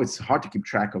best, but now it's hard to keep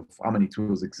track of how many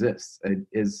tools exist. It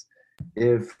is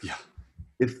if Yeah.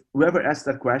 if whoever asks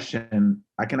that question,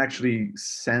 I can actually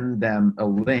send them a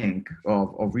link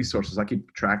of resources. I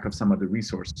keep track of some of the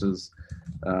resources.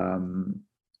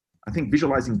 I think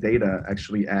visualizing data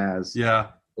actually as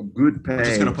Yeah. a good page. I'm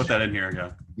just going to put that in here.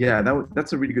 Yeah. Yeah,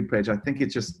 that's a really good page. I think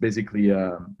it's just basically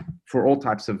for all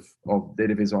types of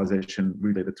data visualization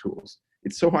related tools.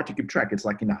 It's so hard to keep track. It's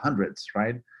like in the hundreds,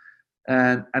 right?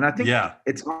 And I think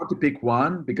it's hard to pick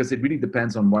one because it really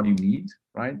depends on what you need,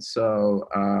 right? So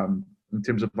in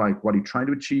terms of like what you're trying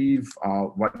to achieve,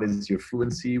 what is your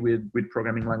fluency with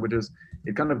programming languages,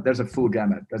 there's a full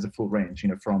gamut, there's a full range,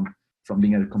 from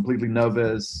being a completely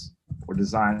novice or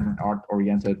design art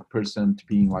oriented person to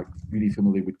being like really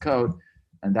familiar with code,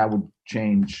 and that would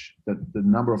change the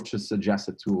number of just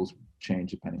suggested tools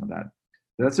change depending on that.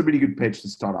 But that's a really good page to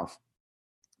start off.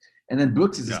 And then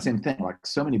books is the same thing. Like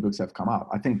so many books have come out.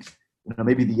 I think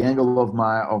maybe the angle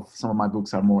of some of my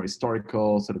books are more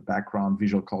historical, sort of background,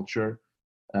 visual culture.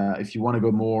 If you want to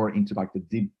go more into like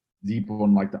the deep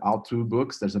on like the how-to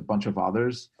books, there's a bunch of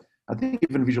others. I think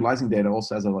even visualizing data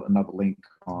also has another link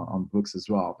on books as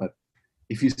well. But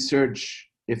if you search,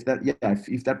 if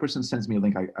that person sends me a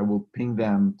link, I will ping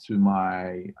them to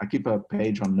I keep a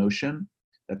page on Notion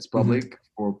that's public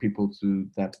for people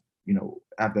that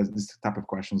have this type of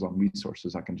questions on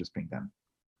resources. I can just ping them.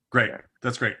 Great.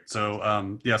 That's great. So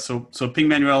so ping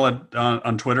Manuel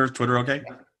on Twitter. Twitter, okay?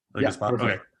 Yeah, perfect.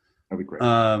 Okay. That'd be great.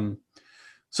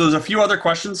 So there's a few other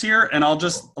questions here, and I'll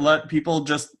just let people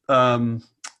just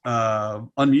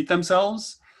unmute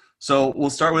themselves. So we'll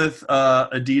start with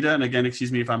Adita, and again,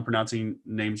 excuse me if I'm pronouncing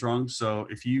names wrong. So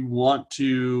if you want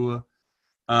to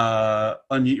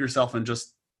unmute yourself and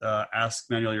just ask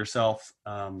Manuel yourself,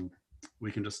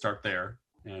 we can just start there,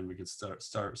 and we can start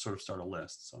a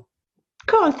list. So.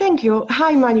 Cool, thank you.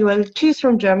 Hi, Manuel. She's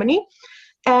from Germany.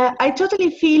 I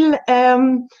totally feel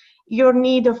your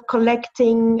need of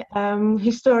collecting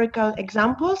historical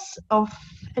examples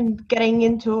and getting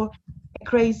into a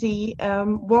crazy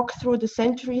walk through the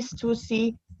centuries to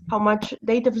see how much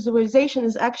data visualization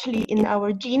is actually in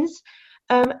our genes.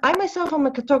 I myself am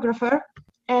a cartographer,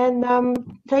 and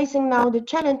facing now the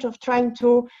challenge of trying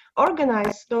to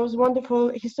organize those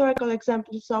wonderful historical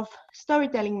examples of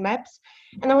storytelling maps.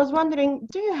 And I was wondering,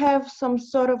 do you have some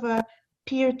sort of a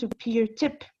peer-to-peer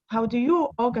tip? How do you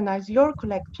organize your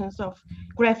collections of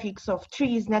graphics of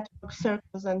trees, network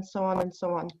circles, and so on and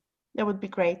so on? That would be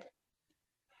great.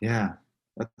 Yeah,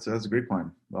 that's a great point.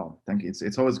 Well, thank you.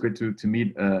 It's always great to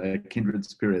meet a kindred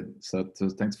spirit. So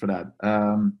thanks for that.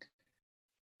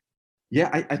 Yeah,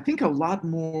 I think a lot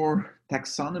more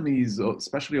taxonomies,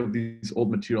 especially of these old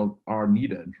material, are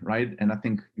needed, right? And I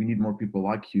think we need more people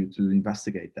like you to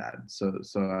investigate that. So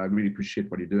I really appreciate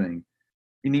what you're doing.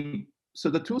 So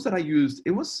the tools that I used,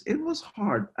 it was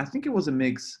hard. I think it was a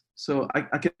mix. So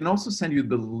I can also send you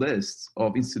the lists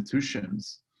of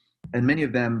institutions, and many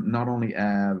of them not only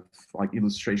have like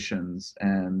illustrations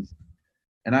and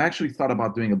I actually thought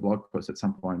about doing a blog post at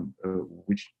some point,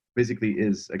 which basically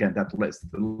is, again, that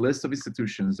list. The list of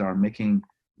institutions are making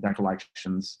their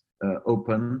collections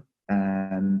open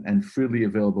and freely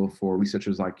available for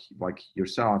researchers like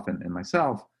yourself and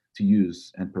myself to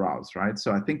use and browse, right?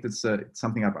 So I think that's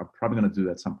something I'm probably going to do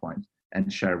at some point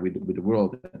and share with the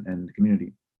world and the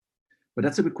community. But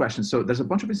that's a good question. So there's a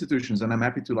bunch of institutions, and I'm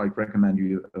happy to recommend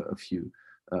you a few.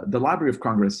 The Library of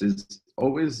Congress is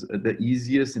always the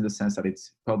easiest in the sense that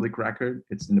it's public record,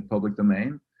 it's in the public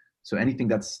domain. So anything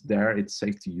that's there, it's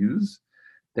safe to use.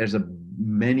 There's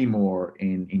many more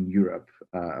in Europe,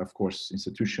 of course,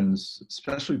 institutions,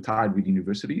 especially tied with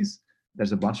universities.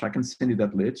 There's a bunch. I can send you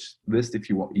that list if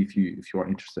you are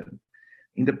interested.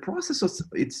 In the process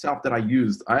itself that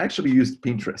I actually used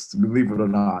Pinterest, believe it or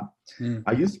not.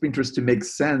 I used Pinterest to make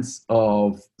sense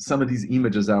of some of these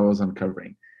images I was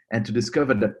uncovering and to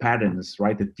discover the patterns,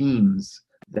 right? The themes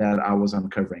that I was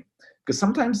uncovering. Because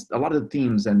sometimes a lot of the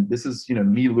themes, and this is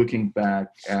me looking back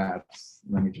at,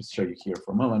 let me just show you here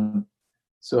for a moment.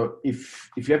 So if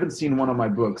you haven't seen one of my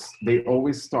books, they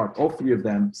always start, all three of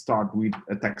them start with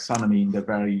a taxonomy in the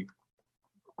very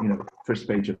first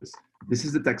pages. This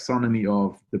is the taxonomy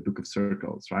of the Book of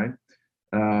Circles, right?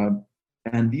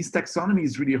 And these taxonomy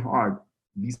is really hard.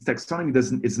 This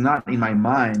taxonomy is not in my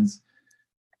mind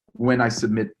when I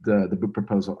submit the book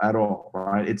proposal at all,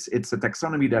 right? It's a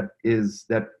taxonomy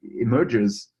that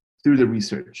emerges through the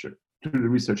research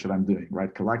that I'm doing,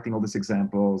 right? Collecting all these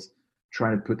examples,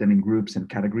 trying to put them in groups and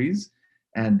categories,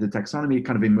 and the taxonomy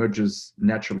kind of emerges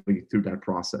naturally through that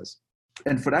process.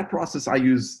 And for that process, I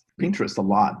use Pinterest a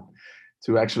lot.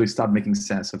 to actually start making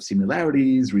sense of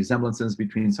similarities, resemblances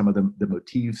between some of the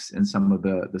motifs and some of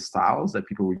the styles that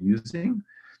people were using.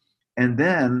 And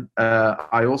then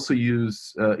I also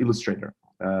use Illustrator,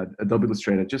 Adobe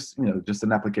Illustrator, just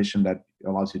an application that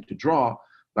allows you to draw.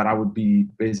 But I would be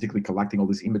basically collecting all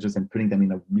these images and putting them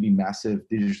in a really massive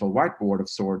digital whiteboard of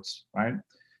sorts, right?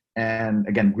 And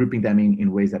again, grouping them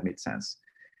in ways that made sense.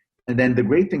 And then the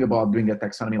great thing about doing a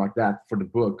taxonomy like that for the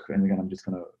book, and again, I'm just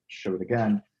going to show it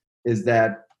again, is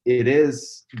that it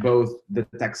is both the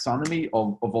taxonomy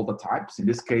of all the types. In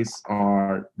this case,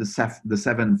 are the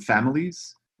 7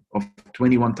 families of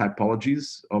 21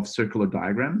 typologies of circular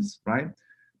diagrams, right?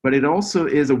 But it also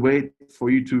is a way for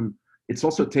you to, it's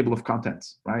also a table of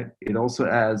contents, right? It also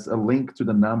has a link to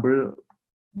the number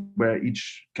where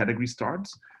each category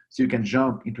starts. So you can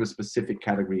jump into a specific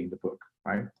category in the book,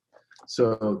 right?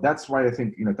 So that's why I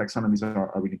think, taxonomies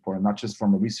are really important, not just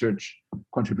from a research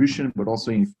contribution, but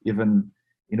also even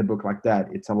in a book like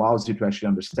that. It allows you to actually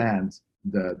understand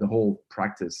the whole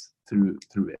practice through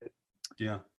it.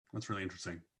 Yeah, that's really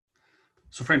interesting.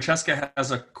 So Francesca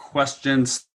has a question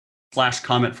 /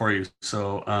 comment for you.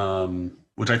 So,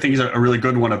 which I think is a really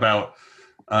good one about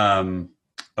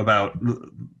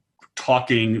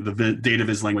talking the data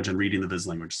viz language and reading the viz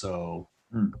language. So,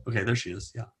 okay, there she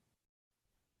is. Yeah.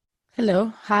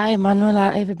 Hello. Hi, Manuel,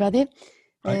 everybody.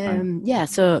 Hi. Yeah,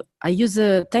 so I use,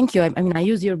 thank you. I mean, I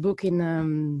use your book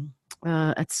in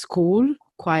at school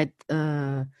quite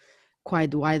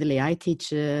widely. I teach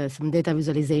some data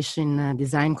visualization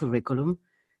design curriculum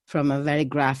from a very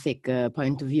graphic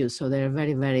point of view. So they're a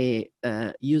very, very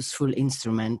useful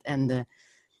instrument. And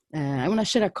I want to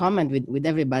share a comment with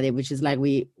everybody, which is like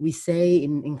we say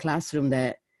in classroom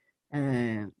that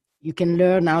you can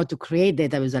learn how to create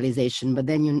data visualization, but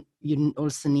then you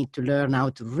also need to learn how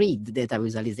to read data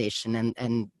visualization.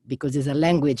 And because there's a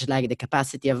language, like the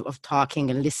capacity of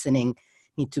talking and listening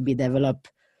need to be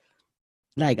developed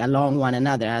like along one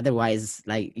another. Otherwise,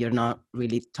 like you're not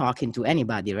really talking to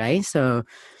anybody, right? So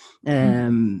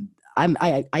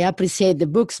I appreciate the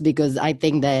books because I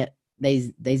think that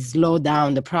they slow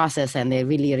down the process and they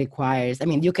really requires, I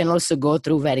mean, you can also go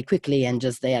through very quickly and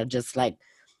they are just like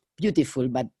beautiful,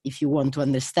 but if you want to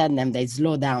understand them, they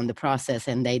slow down the process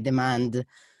and they demand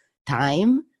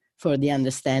time for the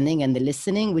understanding and the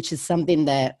listening, which is something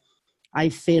that I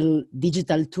feel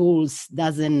digital tools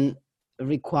doesn't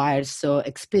require so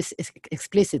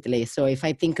explicitly. So if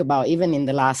I think about even in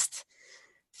the last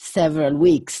several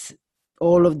weeks,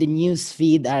 all of the news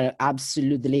feed are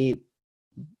absolutely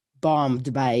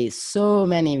bombed by so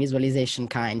many visualization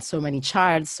kinds, so many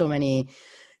charts, so many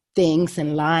things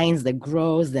and lines that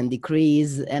grows and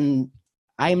decrease. And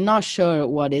I'm not sure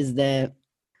what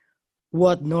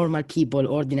normal people,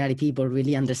 ordinary people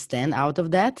really understand out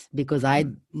of that, because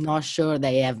I'm not sure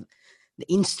they have the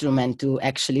instrument to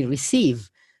actually receive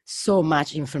so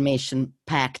much information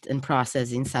packed and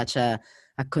processed in such a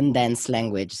condensed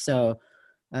language. So,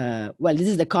 well, this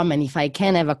is the comment. If I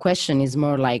can have a question, is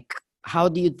more like, how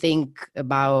do you think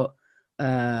about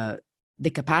the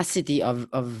capacity of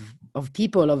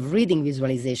people of reading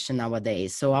visualization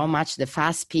nowadays? So how much the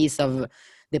fast pace of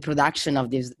the production of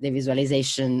the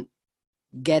visualization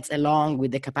gets along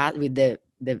with the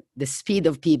speed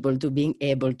of people to being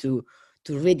able to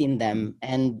read in them,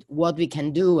 and what we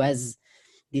can do as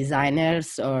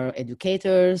designers or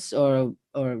educators or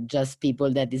just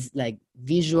people that is like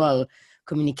visual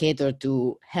communicator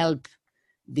to help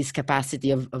this capacity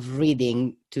of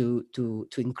reading to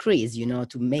increase,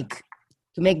 to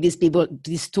make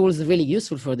these tools really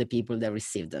useful for the people that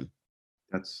receive them.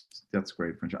 That's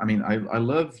great, French. I mean, I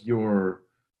love your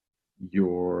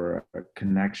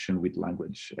connection with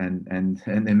language, and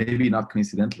maybe not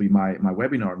coincidentally, my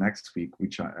webinar next week,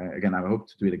 which I hope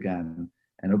to do it again,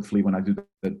 and hopefully when I do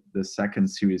the second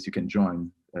series, you can join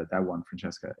that one,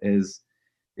 Francesca, is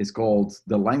called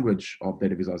The Language of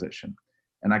Data Visualization.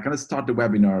 And I kind of start the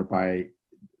webinar by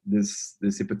this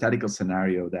hypothetical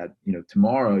scenario that,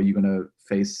 tomorrow you're going to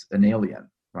face an alien,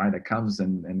 right? That comes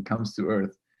to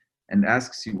Earth and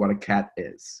asks you what a cat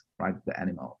is, right? The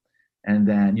animal. And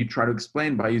then you try to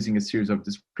explain by using a series of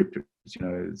descriptors.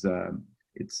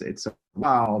 It's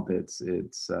wild, it's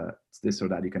this or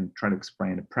that. You can try to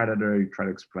explain a predator, you try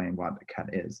to explain what a cat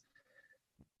is.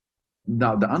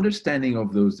 Now, the understanding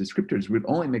of those descriptors would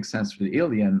only make sense for the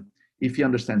alien if he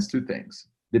understands two things: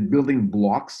 the building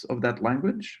blocks of that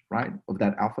language, right, of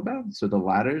that alphabet, so the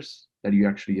letters that you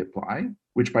actually apply,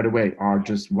 which, by the way, are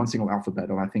just one single alphabet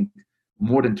of, I think,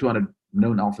 more than 200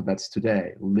 known alphabets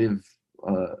today,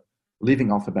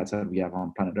 living alphabets that we have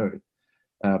on planet Earth,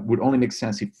 would only make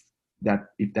sense if that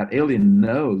alien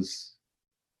knows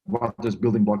what those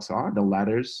building blocks are, the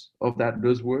letters of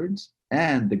those words,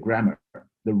 and the grammar,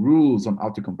 the rules on how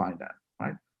to combine that,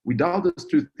 right? Without those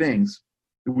two things,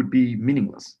 it would be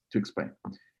meaningless to explain.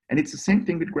 And it's the same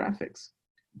thing with graphics.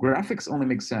 Graphics only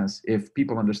make sense if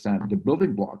people understand the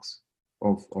building blocks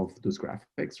of those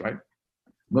graphics, right?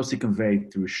 Mostly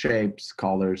conveyed through shapes,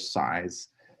 colors, size,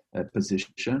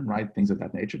 position, right? Things of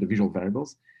that nature, the visual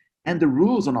variables, and the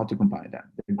rules on how to combine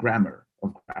them, the grammar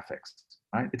of graphics,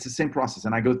 right? It's the same process.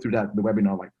 And I go through that, the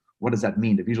webinar, like, what does that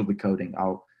mean? The visual decoding,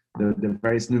 how the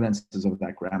various nuances of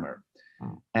that grammar.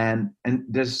 And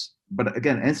there's, but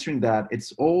again, answering that,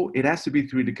 it has to be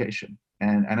through education.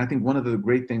 And I think one of the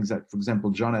great things that, for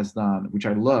example, John has done, which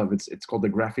I love, it's called the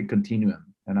graphic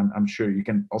continuum. And I'm sure you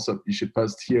should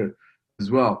post here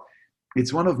as well.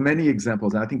 It's one of many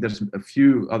examples. And I think there's a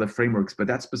few other frameworks, but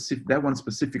that one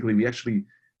specifically, we actually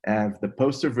have the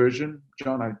poster version.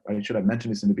 John, I should have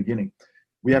mentioned this in the beginning.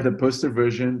 We have the poster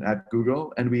version at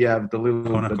Google, and we have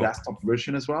the desktop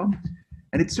version as well.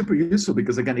 And it's super useful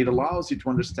because, again, it allows you to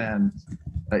understand,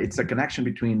 it's a connection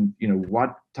between,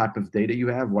 what type of data you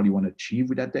have, what you want to achieve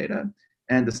with that data,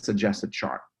 and the suggested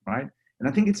chart, right? And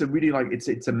I think it's a really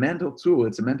it's a mental tool,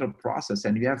 it's a mental process,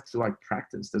 and you have to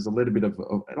practice. There's a little bit of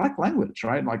like language,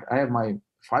 right? Like I have my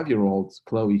 5-year-old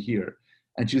Chloe here,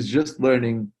 and she's just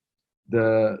learning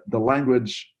the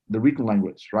language, the written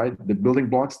language, right? The building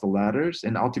blocks, the letters,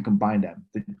 and how to combine them.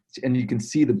 And you can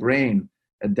see the brain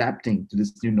adapting to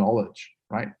this new knowledge,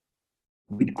 right?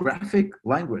 With graphic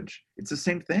language, it's the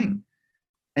same thing.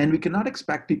 And we cannot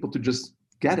expect people to just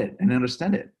get it and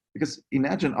understand it. Because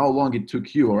imagine how long it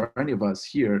took you or any of us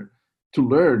here to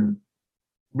learn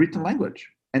written language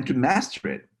and to master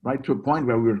it, right? To a point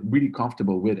where we're really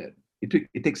comfortable with it.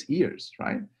 It takes years,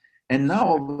 right? And now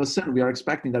all of a sudden we are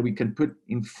expecting that we can put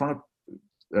in front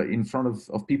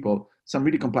of people some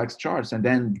really complex charts and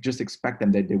then just expect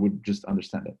them that they would just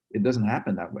understand it. It doesn't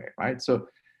happen that way, right? So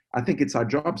I think it's our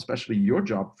job, especially your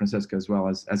job, Francesca, as well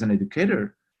as an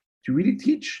educator, to really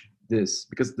teach this,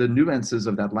 because the nuances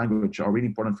of that language are really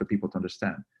important for people to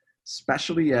understand,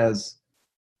 especially as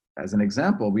an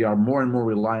example, we are more and more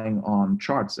relying on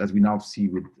charts, as we now see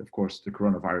with, of course, the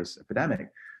coronavirus epidemic,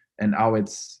 and how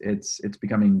it's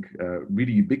becoming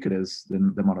really ubiquitous, the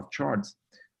amount of charts.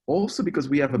 Also because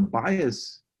we have a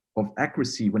bias of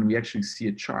accuracy when we actually see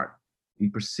a chart. We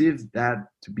perceive that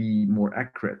to be more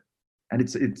accurate. And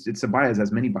it's a bias,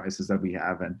 as many biases that we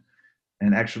have.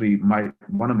 And actually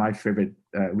one of my favorite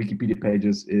Wikipedia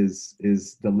pages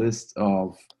is the list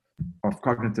of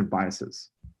cognitive biases.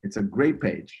 It's a great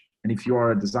page. And if you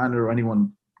are a designer or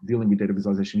anyone dealing with data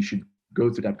visualization, you should go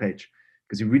to that page,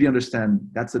 because you really understand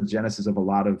that's the genesis of a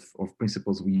lot of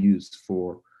principles we use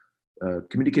for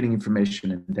communicating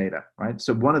information and data, right?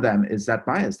 So one of them is that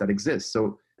bias that exists.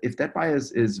 So if that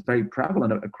bias is very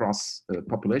prevalent across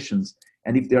populations,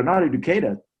 and if they're not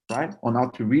educated, right, on how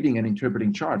to reading and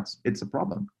interpreting charts, it's a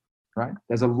problem, right?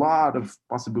 There's a lot of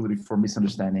possibility for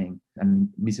misunderstanding and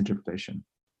misinterpretation.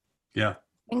 Yeah.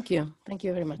 Thank you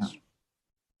very much.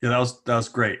 Yeah, that was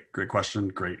great. Great question.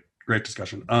 Great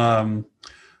discussion.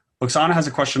 Oksana has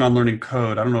a question on learning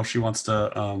code. I don't know if she wants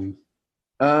to.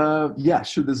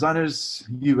 Should designers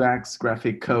UX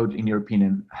graphic code, in your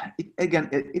opinion?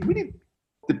 It really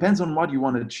depends on what you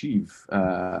want to achieve,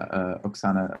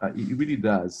 Oksana. It really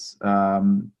does.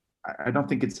 I don't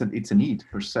think it's a need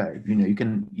per se. You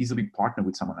can easily partner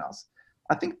with someone else.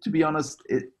 I think, to be honest,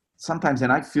 sometimes,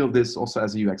 and I feel this also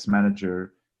as a UX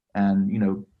manager, and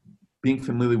being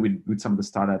familiar with some of the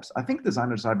startups, I think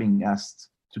designers are being asked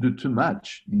to do too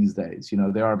much these days.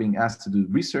 They are being asked to do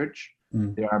research,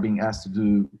 they are being asked to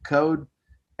do code,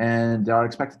 and they are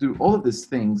expected to do all of these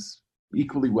things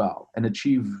equally well and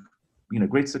achieve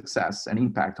great success and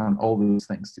impact on all those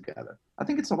things together. I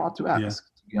think it's a lot to ask,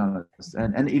 to be honest.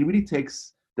 And it really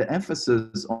takes the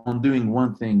emphasis on doing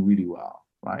one thing really well,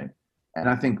 right? And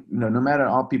I think, no matter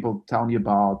how people tell me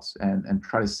about and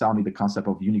try to sell me the concept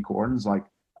of unicorns, like,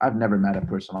 I've never met a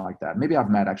person like that. Maybe I've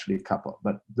met actually a couple,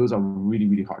 but those are really,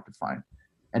 really hard to find.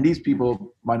 And these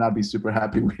people might not be super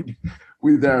happy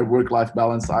with their work-life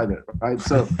balance either, right?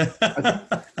 So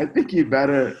I think you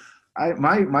better,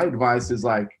 my advice is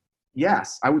like,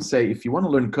 yes, I would say if you want to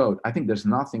learn code, I think there's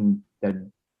nothing that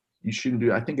you shouldn't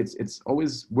do. I think it's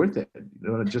always worth it.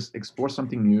 Just explore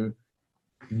something new,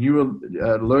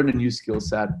 learn a new skill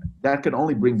set that can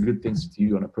only bring good things to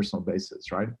you on a personal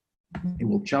basis, right? It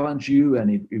will challenge you, and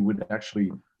it would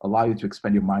actually allow you to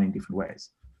expand your mind in different ways.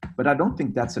 But I don't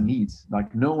think that's a need.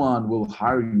 Like, no one will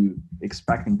hire you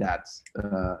expecting that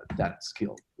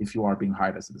skill if you are being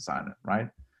hired as a designer, right?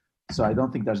 So I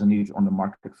don't think there's a need on the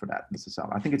market for that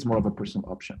necessarily. I think it's more of a personal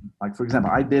option. Like, for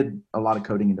example, I did a lot of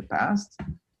coding in the past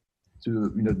to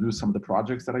do some of the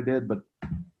projects that I did, but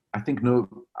I think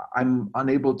I'm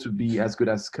unable to be as good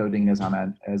as coding as I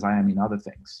am in other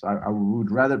things. So I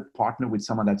would rather partner with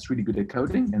someone that's really good at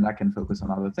coding, and I can focus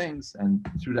on other things. And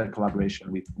through that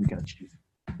collaboration, we can achieve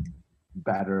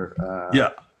better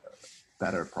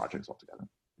projects altogether.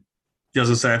 Yeah, I was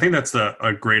gonna say, I think that's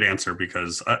a great answer,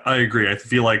 because I agree. I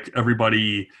feel like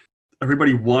everybody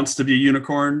wants to be a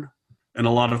unicorn, and a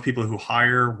lot of people who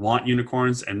hire want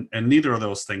unicorns, and neither of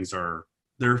those things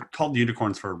they're called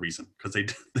unicorns for a reason, because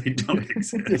they don't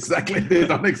exist. Exactly, they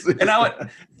don't exist. And I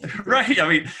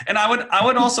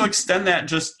would also extend that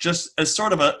just as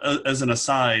sort of as an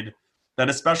aside, that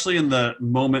especially in the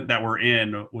moment that we're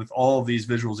in, with all of these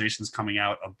visualizations coming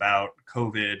out about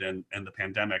COVID and the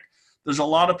pandemic, there's a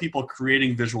lot of people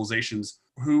creating visualizations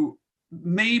who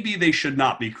maybe they should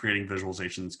not be creating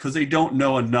visualizations, because they don't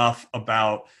know enough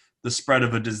about the spread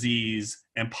of a disease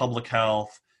and public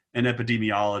health and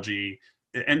epidemiology.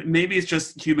 And maybe it's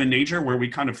just human nature, where we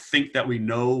kind of think that we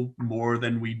know more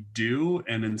than we do,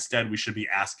 and instead we should be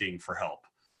asking for help.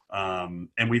 And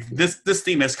this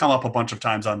theme has come up a bunch of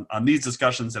times on these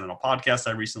discussions and in a podcast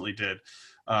I recently did.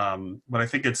 But I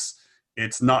think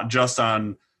it's not just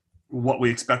on what we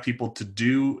expect people to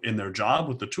do in their job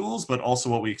with the tools, but also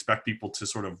what we expect people to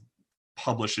sort of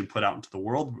publish and put out into the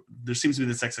world. There seems to be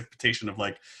this expectation of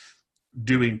like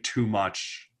doing too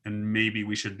much, and maybe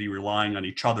we should be relying on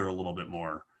each other a little bit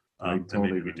more. I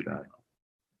totally agree with that.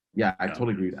 Yeah, I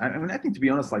totally agree. I mean, I think, to be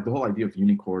honest, like the whole idea of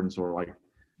unicorns, or like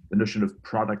the notion of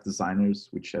product designers,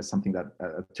 which is something that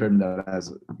a term that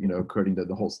has occurred in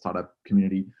the whole startup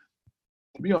community.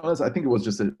 To be honest, I think it was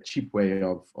just a cheap way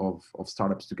of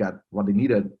startups to get what they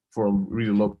needed for a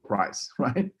really low price,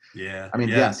 right? Yeah. I mean,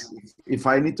 yes, if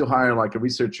I need to hire like a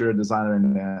researcher, a designer,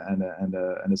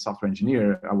 and a software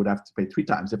engineer, I would have to pay 3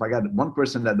 times. If I got one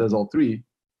person that does all 3,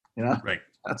 right,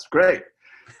 that's great.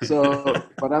 So,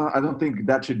 but I don't think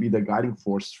that should be the guiding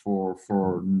force for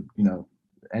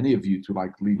any of you to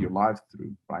like lead your life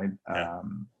through, right? Yeah.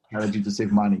 Strategy to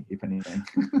save money, if anything.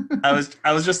 I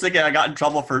was just thinking, I got in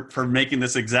trouble for making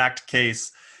this exact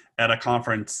case at a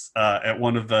conference, at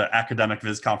one of the academic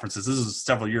viz conferences. This was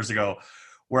several years ago,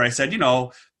 where I said, you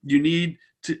need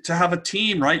to have a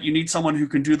team, right? You need someone who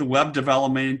can do the web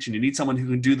development, and you need someone who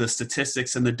can do the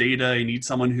statistics and the data. You need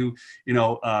someone who,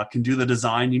 can do the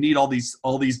design. You need all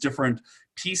these different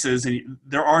pieces, and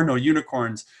there are no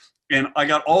unicorns. And I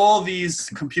got all these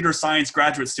computer science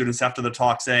graduate students after the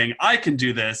talk saying, I can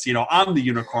do this, I'm the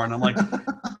unicorn. I'm like,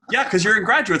 yeah, because you're in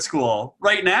graduate school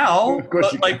right now.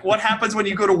 But like, what happens when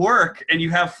you go to work and you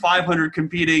have 500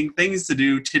 competing things to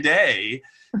do today?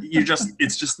 It's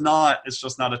just not a it's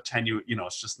just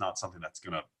not something that's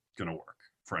gonna work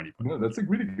for anybody. No, that's a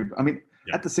really good. I mean,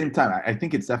 At the same time, I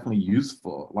think it's definitely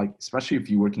useful, like especially if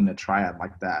you're working in a triad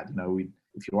like that.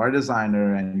 If you are a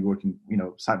designer and you're working,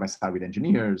 side by side with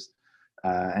engineers,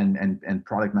 and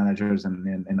product managers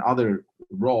and other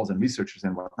roles and researchers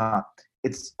and whatnot,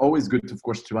 it's always good, of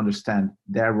course, to understand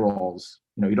their roles.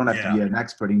 You don't have to be an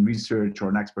expert in research or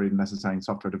an expert in necessarily in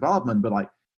software development, but like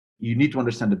you need to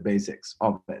understand the basics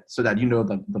of it so that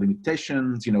the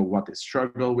limitations, what they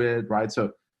struggle with, right?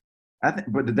 So I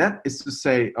think, but that is to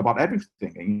say about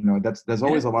everything. There's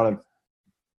always a lot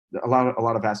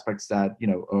of aspects that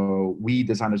we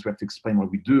designers, we have to explain what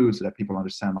we do so that people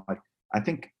understand. Like, I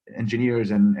think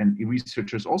engineers and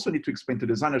researchers also need to explain to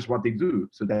designers what they do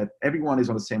so that everyone is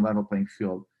on the same level playing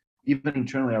field. Even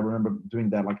internally, I remember doing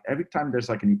that. Like every time there's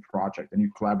like a new project, a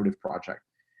new collaborative project,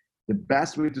 the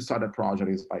best way to start a project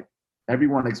is like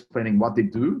everyone explaining what they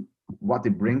do, what they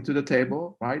bring to the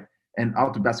table, right? And how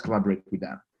to best collaborate with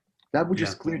them. That would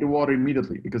just clear the water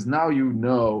immediately, because now you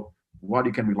know what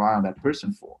you can rely on that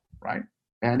person for, right?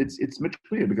 And it's much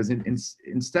clearer, because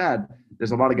instead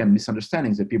there's a lot, again,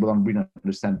 misunderstandings that people don't really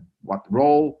understand what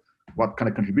role, what kind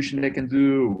of contribution they can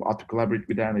do, how to collaborate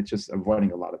with them. It's just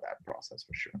avoiding a lot of that process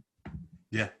for sure.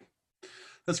 Yeah,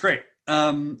 that's great.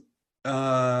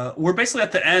 We're basically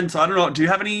at the end, so I don't know. Do you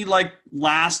have any like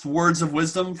last words of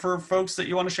wisdom for folks that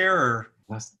you want to share? Or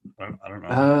I don't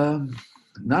know.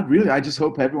 Not really. I just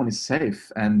hope everyone is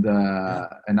safe, and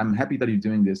I'm happy that you're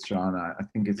doing this, John. I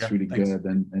think it's really good,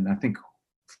 and I think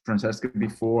Francesca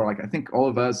before, like I think all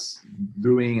of us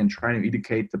doing and trying to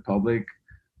educate the public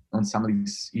on some of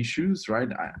these issues, right?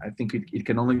 I think it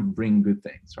can only bring good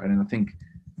things, right? And I think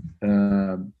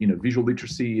visual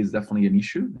literacy is definitely an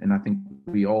issue, and I think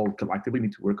we all collectively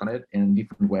need to work on it in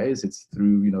different ways. It's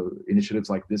through initiatives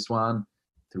like this one,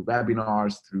 through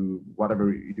webinars, through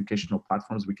whatever educational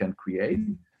platforms we can create.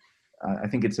 I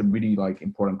think it's a really like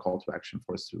important call to action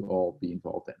for us to all be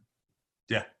involved in.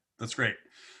 Yeah, that's great.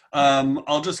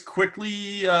 I'll just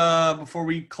quickly, before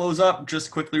we close up,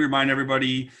 just quickly remind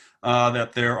everybody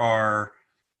that there are,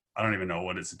 I don't even know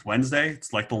what is it, Wednesday?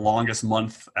 It's like the longest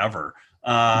month ever.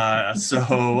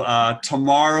 So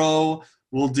tomorrow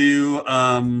we'll do,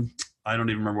 I don't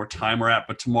even remember what time we're at,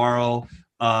 but tomorrow,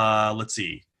 let's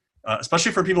see,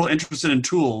 especially for people interested in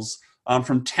tools,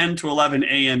 from 10 to 11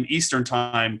 a.m. Eastern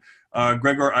time,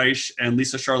 Gregor Eisch and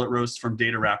Lisa Charlotte Roast from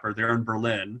Data Wrapper, they're in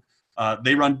Berlin.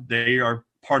 They are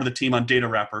part of the team on Data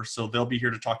Wrapper, so they'll be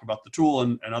here to talk about the tool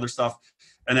and other stuff.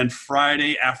 And then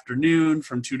Friday afternoon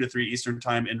from 2 to 3 Eastern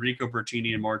time, Enrico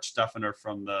Bertini and Marge Steffener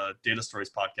from the Data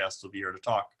Stories podcast will be here to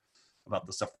talk about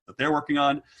the stuff that they're working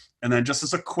on. And then just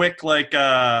as a quick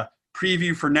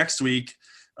preview for next week,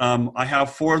 I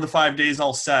have 4 of the 5 days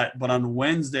all set, but on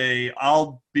Wednesday,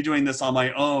 I'll be doing this on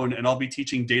my own, and I'll be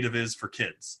teaching data viz for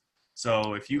kids.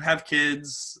 So if you have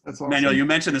kids, that's awesome. Manuel, you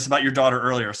mentioned this about your daughter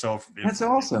earlier. So that's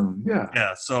awesome. Yeah.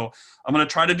 Yeah. So I'm going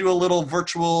to try to do a little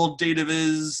virtual data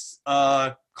viz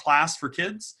class for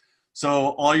kids.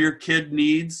 So all your kid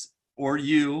needs, or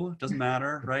you, doesn't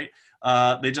matter, right?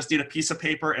 They just need a piece of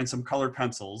paper and some colored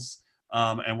pencils.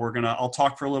 And I'll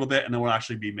talk for a little bit, and then we'll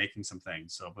actually be making some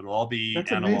things. So, but it'll all be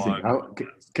that's analog.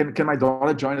 Amazing. Can my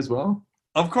daughter join as well?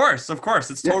 Of course.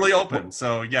 It's totally open.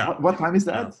 So yeah. What time is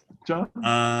that, John?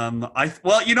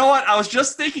 Well, you know what? I was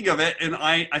just thinking of it, and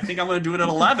I think I'm going to do it at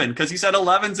 11 because he said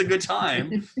 11's a good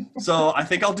time. So I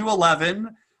think I'll do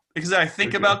 11 because I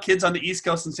think about kids on the East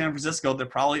Coast in San Francisco. They're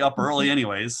probably up early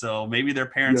anyways. So maybe their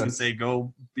parents can say,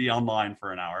 go be online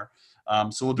for an hour.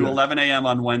 So we'll do 11 a.m.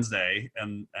 on Wednesday,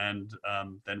 and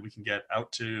then we can get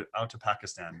out to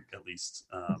Pakistan at least.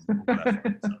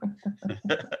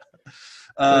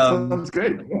 That sounds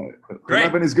great. Yeah. Great.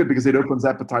 11 is good because it opens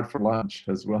appetite for lunch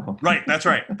as well. Right. That's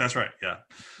right. Yeah.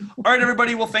 All right,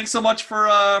 everybody. Well, thanks so much for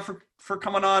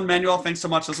coming on, Manuel. Thanks so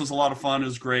much. This was a lot of fun. It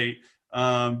was great.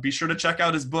 Be sure to check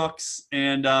out his books,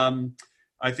 and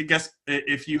I think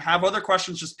if you have other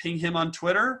questions, just ping him on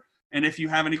Twitter. And if you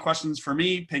have any questions for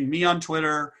me, ping me on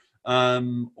Twitter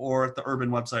or at the Urban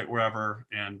website, wherever,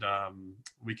 and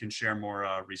we can share more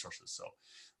resources. So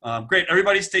great.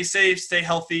 Everybody stay safe, stay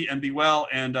healthy, and be well.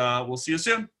 And we'll see you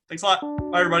soon. Thanks a lot.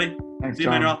 Bye, everybody. Thanks, see you,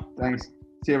 John. Manuel. Thanks.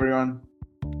 See you, everyone.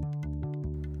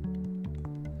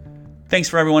 Thanks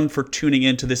for everyone for tuning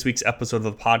in to this week's episode of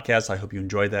the podcast. I hope you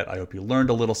enjoyed that. I hope you learned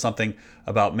a little something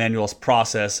about Manuel's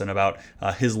process and about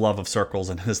his love of circles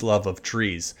and his love of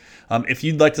trees. If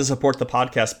you'd like to support the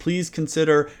podcast, please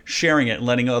consider sharing it and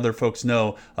letting other folks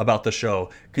know about the show.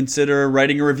 Consider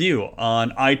writing a review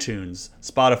on iTunes,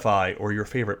 Spotify, or your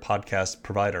favorite podcast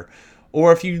provider.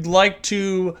 Or if you'd like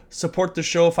to support the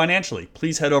show financially,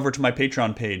 please head over to my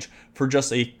Patreon page. For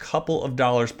just a couple of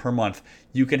dollars per month,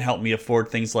 you can help me afford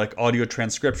things like audio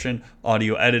transcription,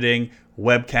 audio editing,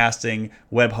 webcasting,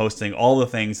 web hosting, all the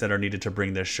things that are needed to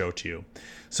bring this show to you.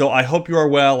 So I hope you are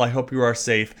well. I hope you are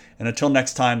safe. And until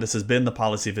next time, this has been the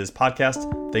Policy Viz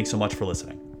podcast. Thanks so much for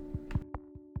listening.